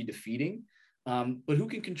will just be defeating. But who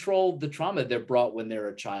can control the trauma they're brought when they're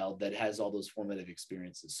a child that has all those formative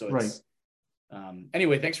experiences? So it's,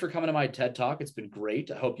 anyway, thanks for coming to my TED Talk. It's been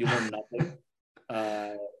great. I hope you learned nothing.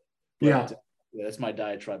 Yeah, that's my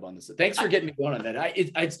diatribe on this. Thanks for getting me going on that.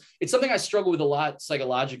 It's something I struggle with a lot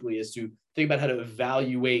psychologically, is to think about how to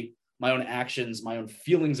evaluate my own actions, my own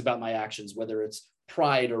feelings about my actions, whether it's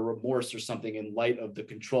pride or remorse or something, in light of the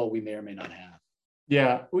control we may or may not have.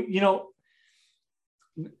 Yeah.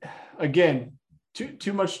 Again,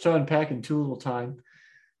 too much to unpack in too little time.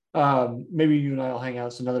 Maybe you and I will hang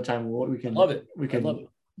out some another time. We can love it. We can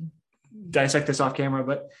dissect this off camera,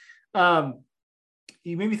 but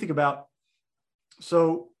you made me think about,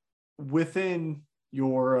 so within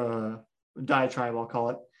your diatribe, I'll call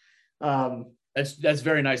it. That's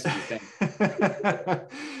very nice of you. Thank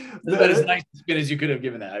you. That is as nice a spin as you could have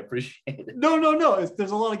given that. I appreciate it. No.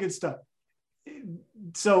 There's a lot of good stuff.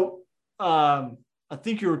 So I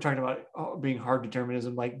think you were talking about being hard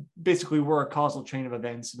determinism. Like basically we're a causal chain of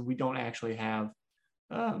events and we don't actually have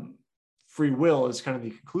free will is kind of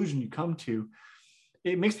the conclusion you come to.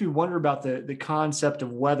 It makes me wonder about the concept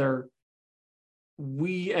of whether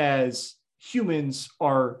we as humans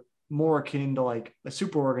are more akin to like a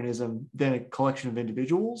superorganism than a collection of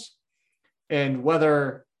individuals, and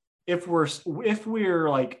whether if we're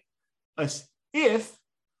like if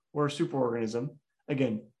we're a superorganism,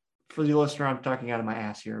 again, for the listener, I'm talking out of my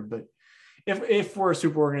ass here, but if we're a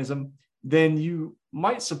superorganism, then you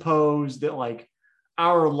might suppose that like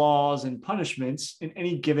our laws and punishments in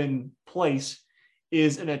any given place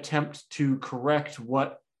is an attempt to correct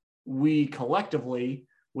what we collectively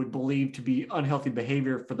would believe to be unhealthy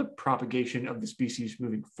behavior for the propagation of the species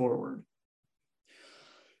moving forward.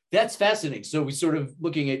 That's fascinating. So we sort of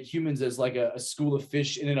looking at humans as like a school of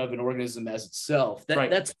fish in and of an organism as itself.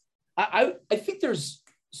 I think there's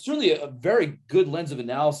certainly a very good lens of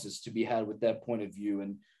analysis to be had with that point of view.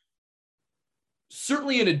 And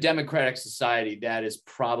certainly in a democratic society, that is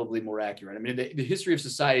probably more accurate. I mean, the history of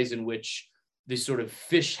societies in which this sort of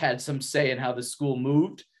fish had some say in how the school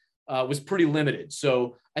moved was pretty limited.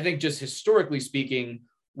 So I think just historically speaking,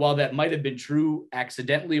 while that might have been true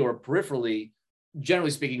accidentally or peripherally,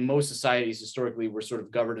 generally speaking, most societies historically were sort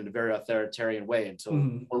of governed in a very authoritarian way until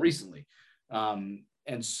more recently.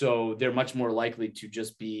 And so they're much more likely to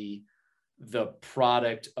just be the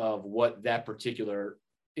product of what that particular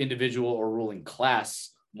individual or ruling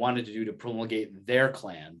class wanted to do to promulgate their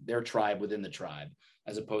clan, their tribe within the tribe,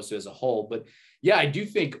 as opposed to as a whole. But yeah, I do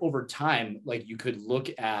think over time, like you could look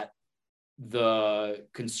at the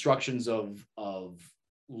constructions of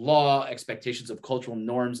law, expectations of cultural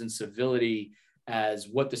norms and civility as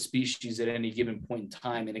what the species at any given point in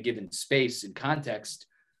time in a given space and context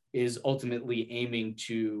is ultimately aiming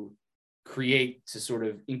to create to sort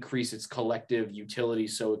of increase its collective utility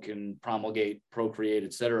so it can promulgate, procreate,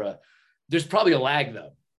 et cetera. There's probably a lag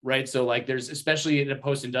though, right? So like there's, especially in a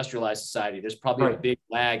post-industrialized society, there's probably a big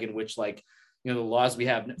lag in which like, you know, the laws we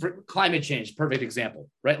have for climate change, perfect example,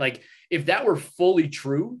 right? Like if that were fully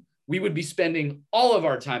true, we would be spending all of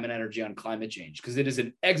our time and energy on climate change because it is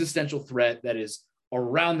an existential threat that is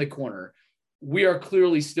around the corner. We are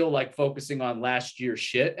clearly still like focusing on last year's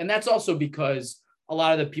shit. And that's also because a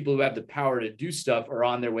lot of the people who have the power to do stuff are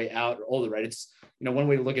on their way out or older, right? It's, you know, one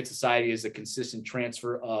way to look at society is a consistent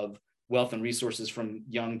transfer of wealth and resources from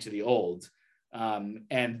young to the old.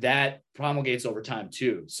 And that promulgates over time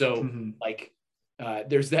too. So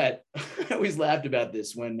there's that, I always laughed about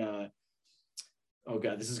this when, oh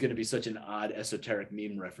God, this is going to be such an odd esoteric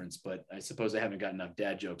meme reference, but I suppose I haven't got enough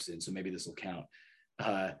dad jokes in, so maybe this will count.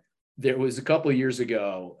 There was a couple of years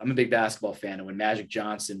ago, I'm a big basketball fan, and when Magic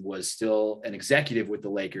Johnson was still an executive with the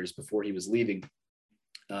Lakers before he was leaving,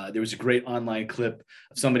 there was a great online clip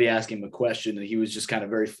of somebody asking him a question, and he was just kind of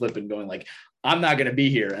very flippant going like, I'm not going to be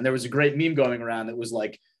here. And there was a great meme going around that was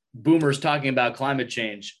like, boomers talking about climate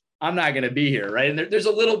change. I'm not going to be here, right? And there's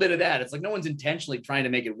a little bit of that. It's like no one's intentionally trying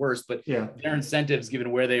to make it worse, but their incentives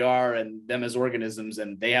given where they are and them as organisms,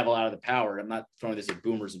 and they have a lot of the power. I'm not throwing this at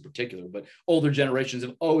boomers in particular, but older generations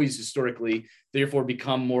have always historically therefore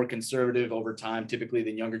become more conservative over time, typically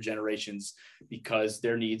than younger generations, because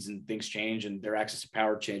their needs and things change and their access to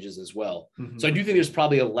power changes as well. So I do think there's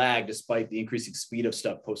probably a lag despite the increasing speed of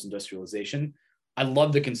stuff post-industrialization. I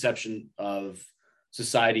love the conception of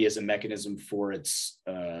society as a mechanism for its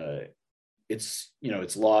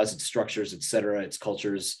laws, its structures, et cetera, its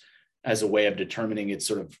cultures as a way of determining its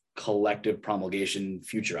sort of collective promulgation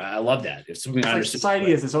future. I love that. It's something I understand.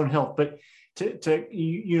 Society has its own health, but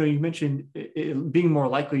you mentioned it being more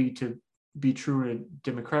likely to be true in a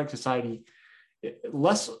democratic society,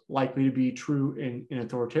 less likely to be true in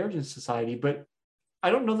authoritarian society. But I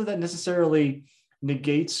don't know that necessarily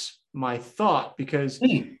negates my thought, because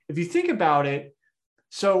if you think about it,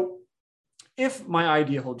 so if my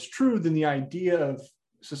idea holds true, then the idea of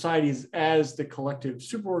societies as the collective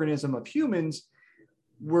superorganism of humans,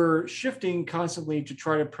 we're shifting constantly to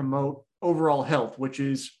try to promote overall health, which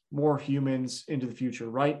is more humans into the future,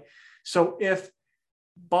 right? So if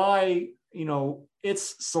by,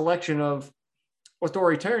 its selection of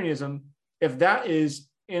authoritarianism, if that is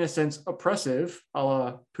in a sense oppressive, a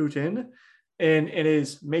la Putin, and it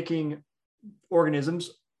is making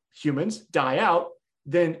organisms, humans, die out,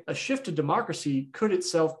 then a shift to democracy could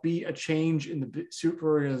itself be a change in the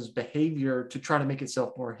superorganism's behavior to try to make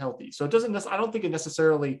itself more healthy. So it doesn't, I don't think it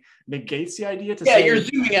necessarily negates the idea to say. Yeah, you're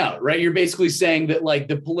zooming out, right? You're basically saying that like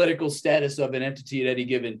the political status of an entity at any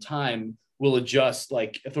given time will adjust,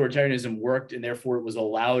 like authoritarianism worked and therefore it was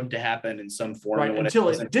allowed to happen in some form. Right, until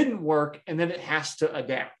it didn't work and then it has to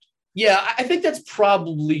adapt. Yeah, I think that's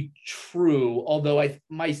probably true. Although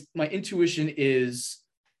my intuition is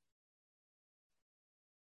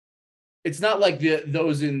it's not like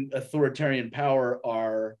those in authoritarian power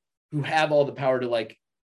who have all the power to like,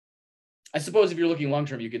 I suppose if you're looking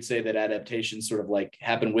long-term, you could say that adaptations sort of like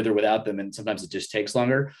happen with or without them. And sometimes it just takes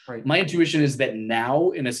longer. Right. My intuition is that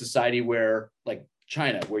now in a society where like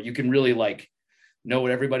China, where you can really like know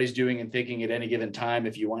what everybody's doing and thinking at any given time,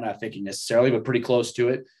 if you want, not thinking necessarily, but pretty close to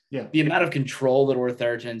it. Yeah. The amount of control that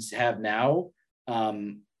authoritarians have now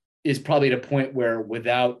is probably at a point where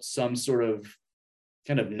without some sort of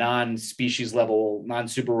kind of non-species level,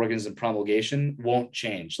 non-superorganism promulgation won't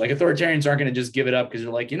change. Like authoritarians aren't going to just give it up because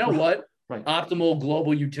they're like, you know what? Right. Optimal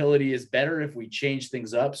global utility is better if we change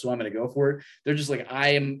things up. So I'm going to go for it. They're just like,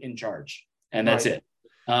 I am in charge. And that's it.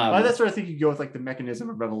 That's where I think you go with like the mechanism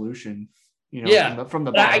of revolution, from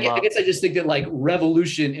the bottom up. I guess I just think that like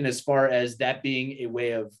revolution in as far as that being a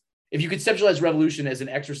way of, if you conceptualize revolution as an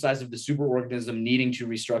exercise of the superorganism needing to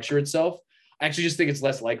restructure itself, I actually just think it's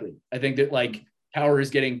less likely. I think that like power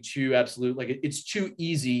is getting too absolute. Like it's too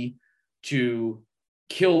easy to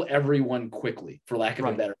kill everyone quickly, for lack of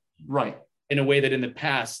a better. Right. In a way that in the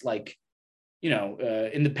past, like,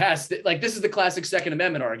 in the past, like this is the classic Second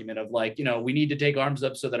Amendment argument of like, we need to take arms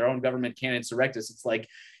up so that our own government can't insurrect us. It's like,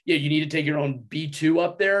 yeah, you need to take your own B2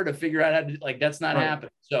 up there to figure out how to, like, that's not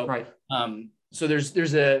happening. So, so there's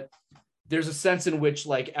a sense in which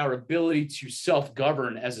like our ability to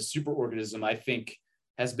self-govern as a superorganism, I think,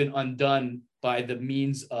 has been undone by the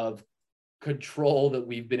means of control that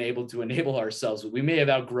we've been able to enable ourselves. We may have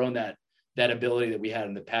outgrown that ability that we had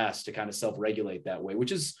in the past to kind of self-regulate that way,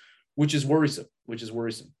 which is worrisome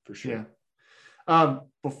for sure. Yeah.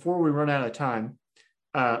 Before we run out of time,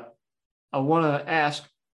 I want to ask,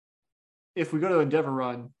 if we go to Endeavor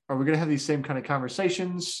Run, are we going to have these same kind of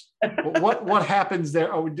conversations? what happens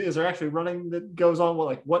there? Is there actually running that goes on?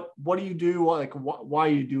 What do you do? Why are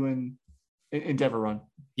you doing Endeavor Run?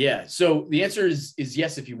 Yeah. So the answer is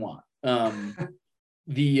yes, if you want.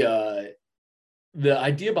 The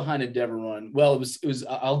idea behind Endeavor Run, well, it was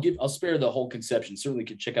I'll spare the whole conception. Certainly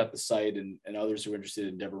could check out the site and others who are interested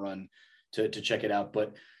in Endeavor Run to check it out.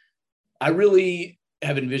 But I really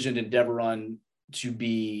have envisioned Endeavor Run to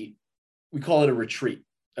be, we call it a retreat.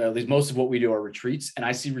 At least most of what we do are retreats. And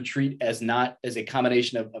I see retreat as not as a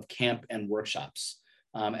combination of camp and workshops,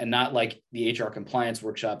 and not like the HR compliance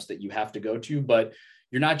workshops that you have to go to, but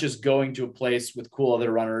you're not just going to a place with cool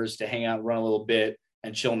other runners to hang out, run a little bit,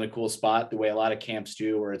 and chill in a cool spot the way a lot of camps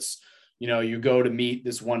do, where it's, you go to meet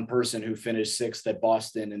this one person who finished 6th at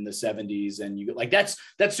Boston in the 70s. And you like, that's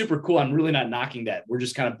super cool. I'm really not knocking that. We're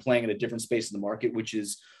just kind of playing in a different space in the market, which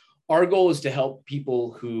is our goal is to help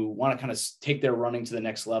people who want to kind of take their running to the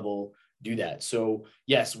next level do that. So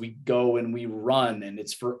yes, we go and we run, and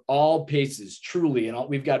it's for all paces, truly. And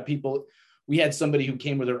we've got people, we had somebody who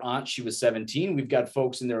came with her aunt. She was 17. We've got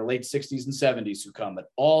folks in their late 60s and 70s who come at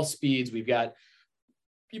all speeds. We've got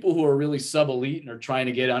people who are really sub-elite and are trying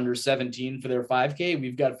to get under 17 for their 5K.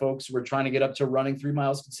 We've got folks who are trying to get up to running 3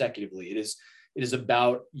 miles consecutively. It is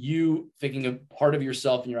about you thinking of part of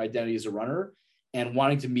yourself and your identity as a runner and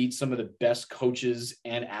wanting to meet some of the best coaches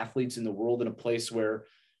and athletes in the world in a place where,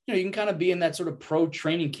 you can kind of be in that sort of pro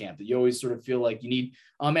training camp that you always sort of feel like you need,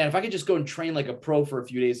 oh man, if I could just go and train like a pro for a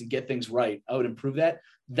few days and get things right, I would improve that.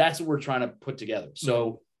 That's what we're trying to put together.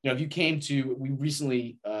 So, if you came to, we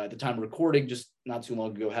recently, at the time of recording, just not too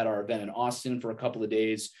long ago, had our event in Austin for a couple of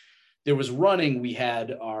days. There was running. We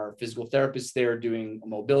had our physical therapists there doing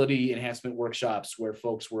mobility enhancement workshops where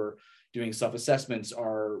folks were doing self-assessments.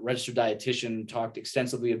 Our registered dietitian talked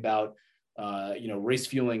extensively about, race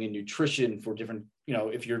fueling and nutrition for different,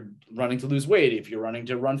 if you're running to lose weight, if you're running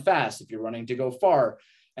to run fast, if you're running to go far,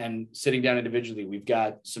 and sitting down individually. We've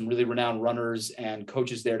got some really renowned runners and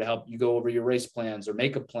coaches there to help you go over your race plans or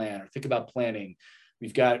make a plan or think about planning.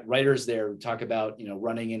 We've got writers there who talk about,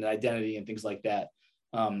 running and identity and things like that.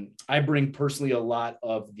 I bring personally a lot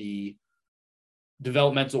of the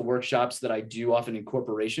developmental workshops that I do often in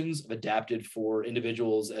corporations adapted for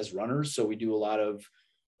individuals as runners. So we do a lot of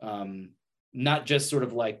not just sort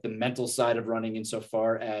of like the mental side of running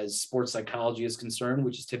insofar as sports psychology is concerned,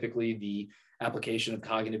 which is typically the application of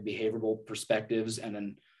cognitive behavioral perspectives and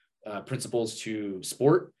then principles to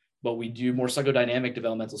sport, but we do more psychodynamic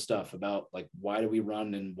developmental stuff about like, why do we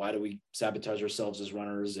run and why do we sabotage ourselves as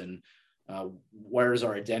runners, and where is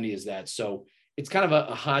our identity as that? So it's kind of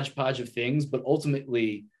a hodgepodge of things, but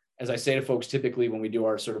ultimately, as I say to folks, typically when we do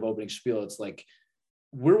our sort of opening spiel, it's like,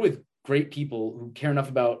 we're with great people who care enough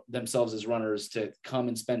about themselves as runners to come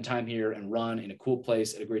and spend time here and run in a cool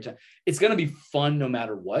place at a great time. It's going to be fun no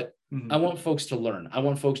matter what. I want folks to learn. I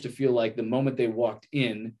want folks to feel like the moment they walked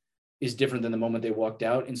in is different than the moment they walked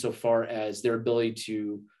out, insofar as their ability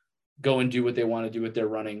to go and do what they want to do with their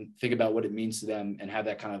running, think about what it means to them, and have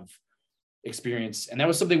that kind of experience. And that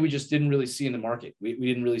was something we just didn't really see in the market. We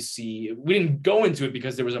didn't go into it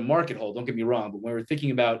because there was a market hole, don't get me wrong, but when we were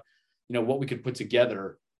thinking about, what we could put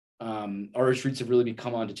together, our retreats have really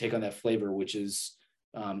become on to take on that flavor, which is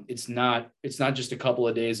it's not just a couple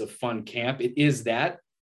of days of fun camp. It is that,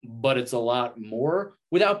 but it's a lot more,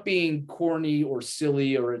 without being corny or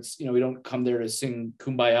silly, or it's, we don't come there to sing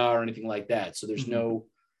Kumbaya or anything like that. So there's no,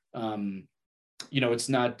 it's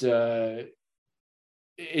not,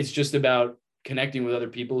 it's just about connecting with other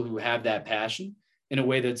people who have that passion in a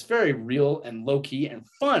way that's very real and low key and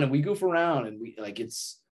fun. And we goof around and we like,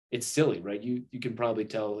 it's silly, right? You can probably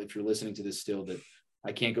tell if you're listening to this still that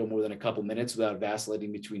I can't go more than a couple minutes without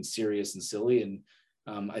vacillating between serious and silly. And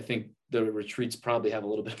I think the retreats probably have a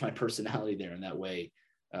little bit of my personality there in that way,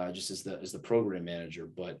 just as the program manager.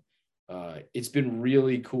 But it's been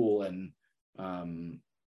really cool, and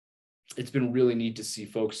it's been really neat to see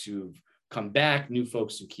folks who've come back, new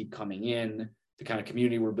folks who keep coming in, the kind of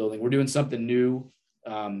community we're building. We're doing something new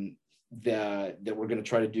that we're going to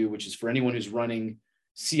try to do, which is for anyone who's running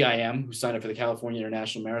CIM, who signed up for the California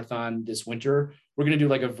International Marathon this winter. We're going to do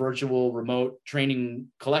like a virtual remote training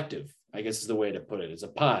collective, I guess is the way to put it. It's a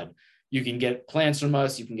pod. You can get plans from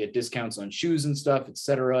us. You can get discounts on shoes and stuff,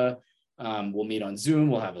 etc. We'll meet on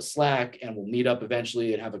Zoom. We'll have a Slack, and we'll meet up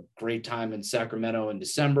eventually and have a great time in Sacramento in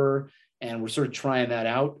December. And we're sort of trying that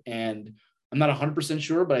out. And I'm not 100%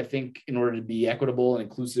 sure, but I think in order to be equitable and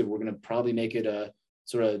inclusive, we're going to probably make it a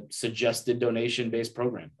sort of suggested donation-based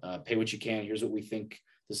program. Pay what you can. Here's what we think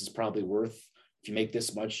this is probably worth. If you make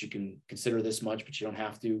this much, you can consider this much, but you don't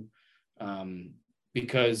have to.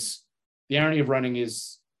 Because the irony of running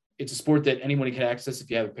is it's a sport that anyone can access if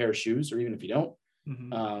you have a pair of shoes, or even if you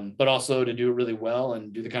don't. But also to do it really well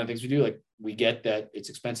and do the kind of things we do, like we get that it's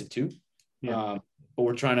expensive too. But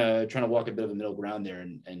we're trying to walk a bit of a middle ground there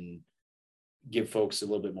and give folks a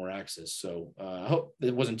little bit more access. So I hope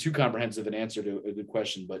it wasn't too comprehensive an answer to a good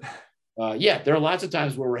question, but there are lots of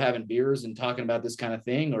times where we're having beers and talking about this kind of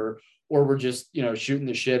thing, or we're just, shooting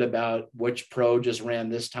the shit about which pro just ran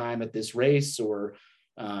this time at this race, or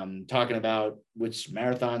talking about which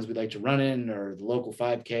marathons we'd like to run in, or the local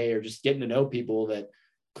 5K, or just getting to know people that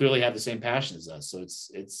clearly have the same passion as us. So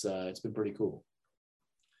it's been pretty cool.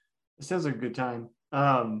 It sounds like a good time.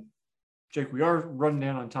 Jake, we are running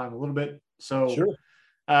down on time a little bit. So sure.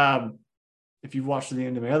 If you've watched the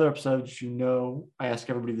end of my other episodes, I ask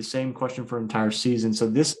everybody the same question for an entire season. So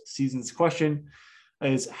this season's question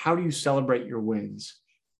is, how do you celebrate your wins?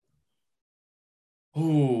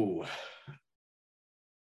 Ooh.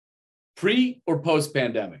 Pre or post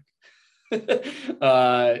pandemic?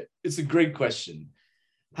 It's a great question.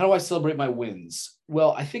 How do I celebrate my wins?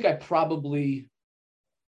 Well, I think I probably,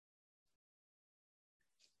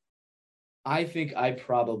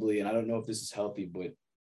 and I don't know if this is healthy, but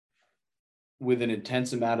with an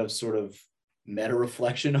intense amount of sort of meta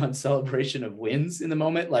reflection on celebration of wins in the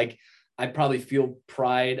moment, like I probably feel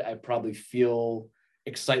pride. I probably feel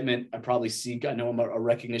excitement. I know I'm a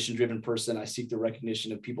recognition driven person. I seek the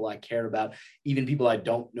recognition of people I care about, even people I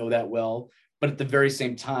don't know that well. But at the very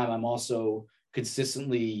same time, I'm also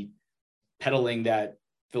consistently peddling that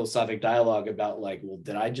philosophic dialogue about like, well,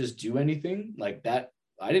 did I just do anything like that?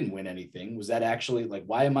 I didn't win anything. Was that actually like,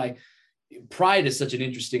 why am I? Pride is such an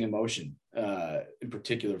interesting emotion, in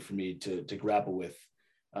particular for me to grapple with,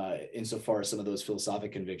 insofar as some of those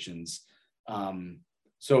philosophic convictions.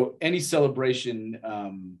 So any celebration,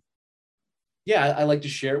 I like to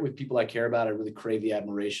share it with people I care about. I really crave the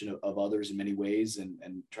admiration of others in many ways,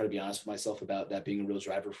 and try to be honest with myself about that being a real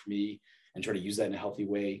driver for me, and try to use that in a healthy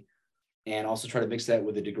way. And also try to mix that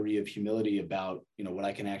with a degree of humility about, what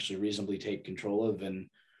I can actually reasonably take control of, and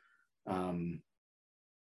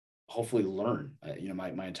hopefully learn,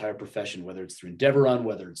 my entire profession, whether it's through Endeavor Run,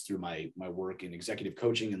 whether it's through my work in executive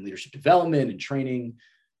coaching and leadership development and training,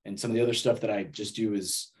 and some of the other stuff that I just do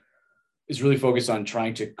is really focused on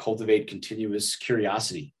trying to cultivate continuous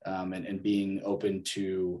curiosity, and being open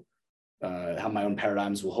to how my own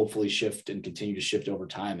paradigms will hopefully shift and continue to shift over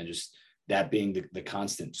time, and just that being the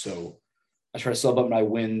constant. So I try to celebrate my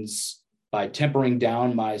wins by tempering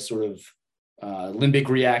down my sort of limbic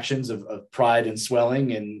reactions of pride and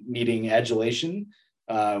swelling and needing adulation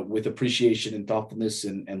with appreciation and thoughtfulness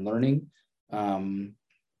and learning. And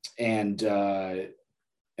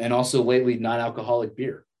also lately, non-alcoholic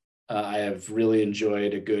beer. I have really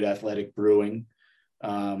enjoyed a good athletic brewing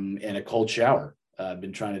and a cold shower. I've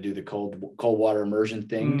been trying to do the cold water immersion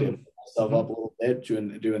thing to put myself up a little bit,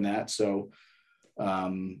 doing that. So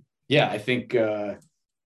yeah, I think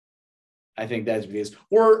that's because,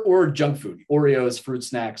 or junk food, Oreos, fruit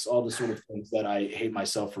snacks, all the sort of things that I hate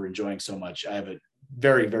myself for enjoying so much. I have a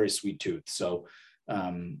very, very sweet tooth. So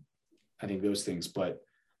I think those things, but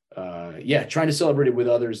yeah, trying to celebrate it with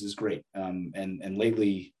others is great. And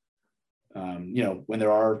lately, when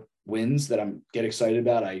there are wins that get excited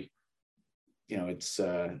about, it's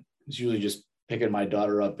usually just picking my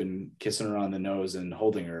daughter up and kissing her on the nose and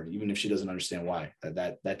holding her, even if she doesn't understand why.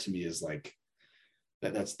 That to me is like,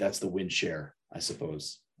 that's the win share, I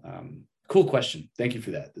suppose. Cool question. Thank you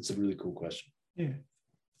for that. That's a really cool question. Yeah.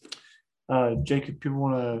 Jake, if people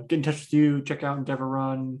want to get in touch with you, check out Endeavor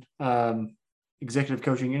Run, executive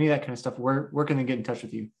coaching, any of that kind of stuff, where can they get in touch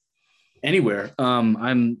with you? Anywhere.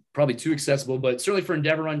 I'm probably too accessible, but certainly for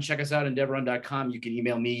Endeavor Run, check us out, endeavorrun.com. You can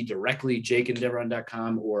email me directly,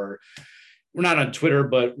 jake@endeavorrun.com, or we're not on Twitter,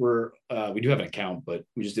 but we do have an account, but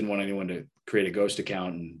we just didn't want anyone to create a ghost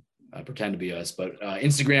account and pretend to be us. But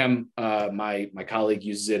Instagram, my colleague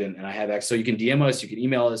uses it, and I have access. So you can DM us, you can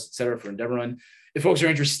email us, etc. for Endeavor Run. If folks are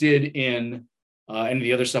interested in any of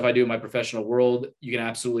the other stuff I do in my professional world, you can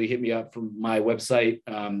absolutely hit me up from my website.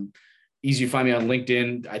 Easy to find me on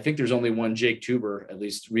LinkedIn. I think there's only one Jake Tuber, at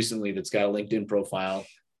least recently, that's got a LinkedIn profile.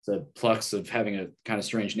 It's a plus of having a kind of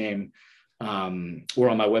strange name. Or on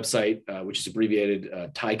my website, which is abbreviated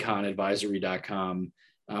tyconadvisory.com.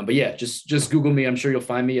 But yeah, just Google me. I'm sure you'll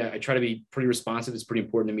find me. I try to be pretty responsive. It's pretty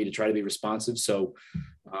important to me to try to be responsive. So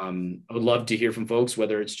I would love to hear from folks,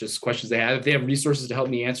 whether it's just questions they have. If they have resources to help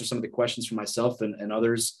me answer some of the questions for myself and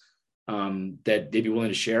others that they'd be willing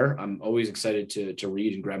to share, I'm always excited to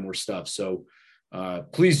read and grab more stuff. So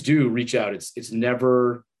please do reach out. It's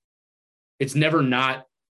never not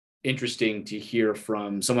interesting to hear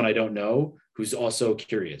from someone I don't know who's also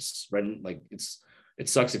curious, right? Like it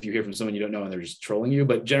sucks if you hear from someone you don't know and they're just trolling you,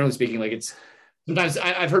 but generally speaking, like sometimes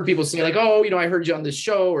I've heard people say like, oh, I heard you on this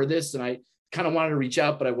show or this, and I kind of wanted to reach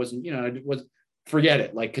out, but I wasn't, forget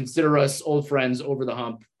it. Like, consider us old friends over the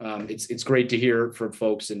hump. It's great to hear from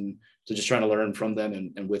folks, and so just trying to learn from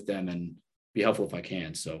them and with them and be helpful if I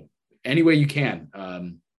can. So any way you can,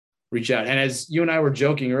 reach out. And as you and I were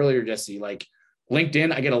joking earlier, Jesse, like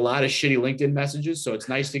LinkedIn, I get a lot of shitty LinkedIn messages, so it's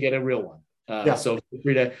nice to get a real one. So feel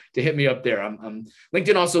free to hit me up there.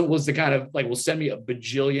 LinkedIn also was the kind of like, will send me a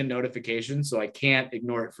bajillion notifications, so I can't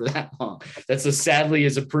ignore it for that long. Sadly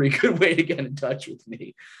is a pretty good way to get in touch with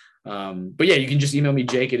me. But yeah, you can just email me,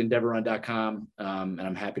 jake@endeavorrun.com, and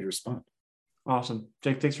I'm happy to respond. Awesome.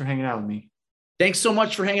 Jake, thanks for hanging out with me. Thanks so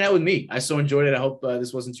much for hanging out with me. I so enjoyed it. I hope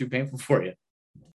this wasn't too painful for you.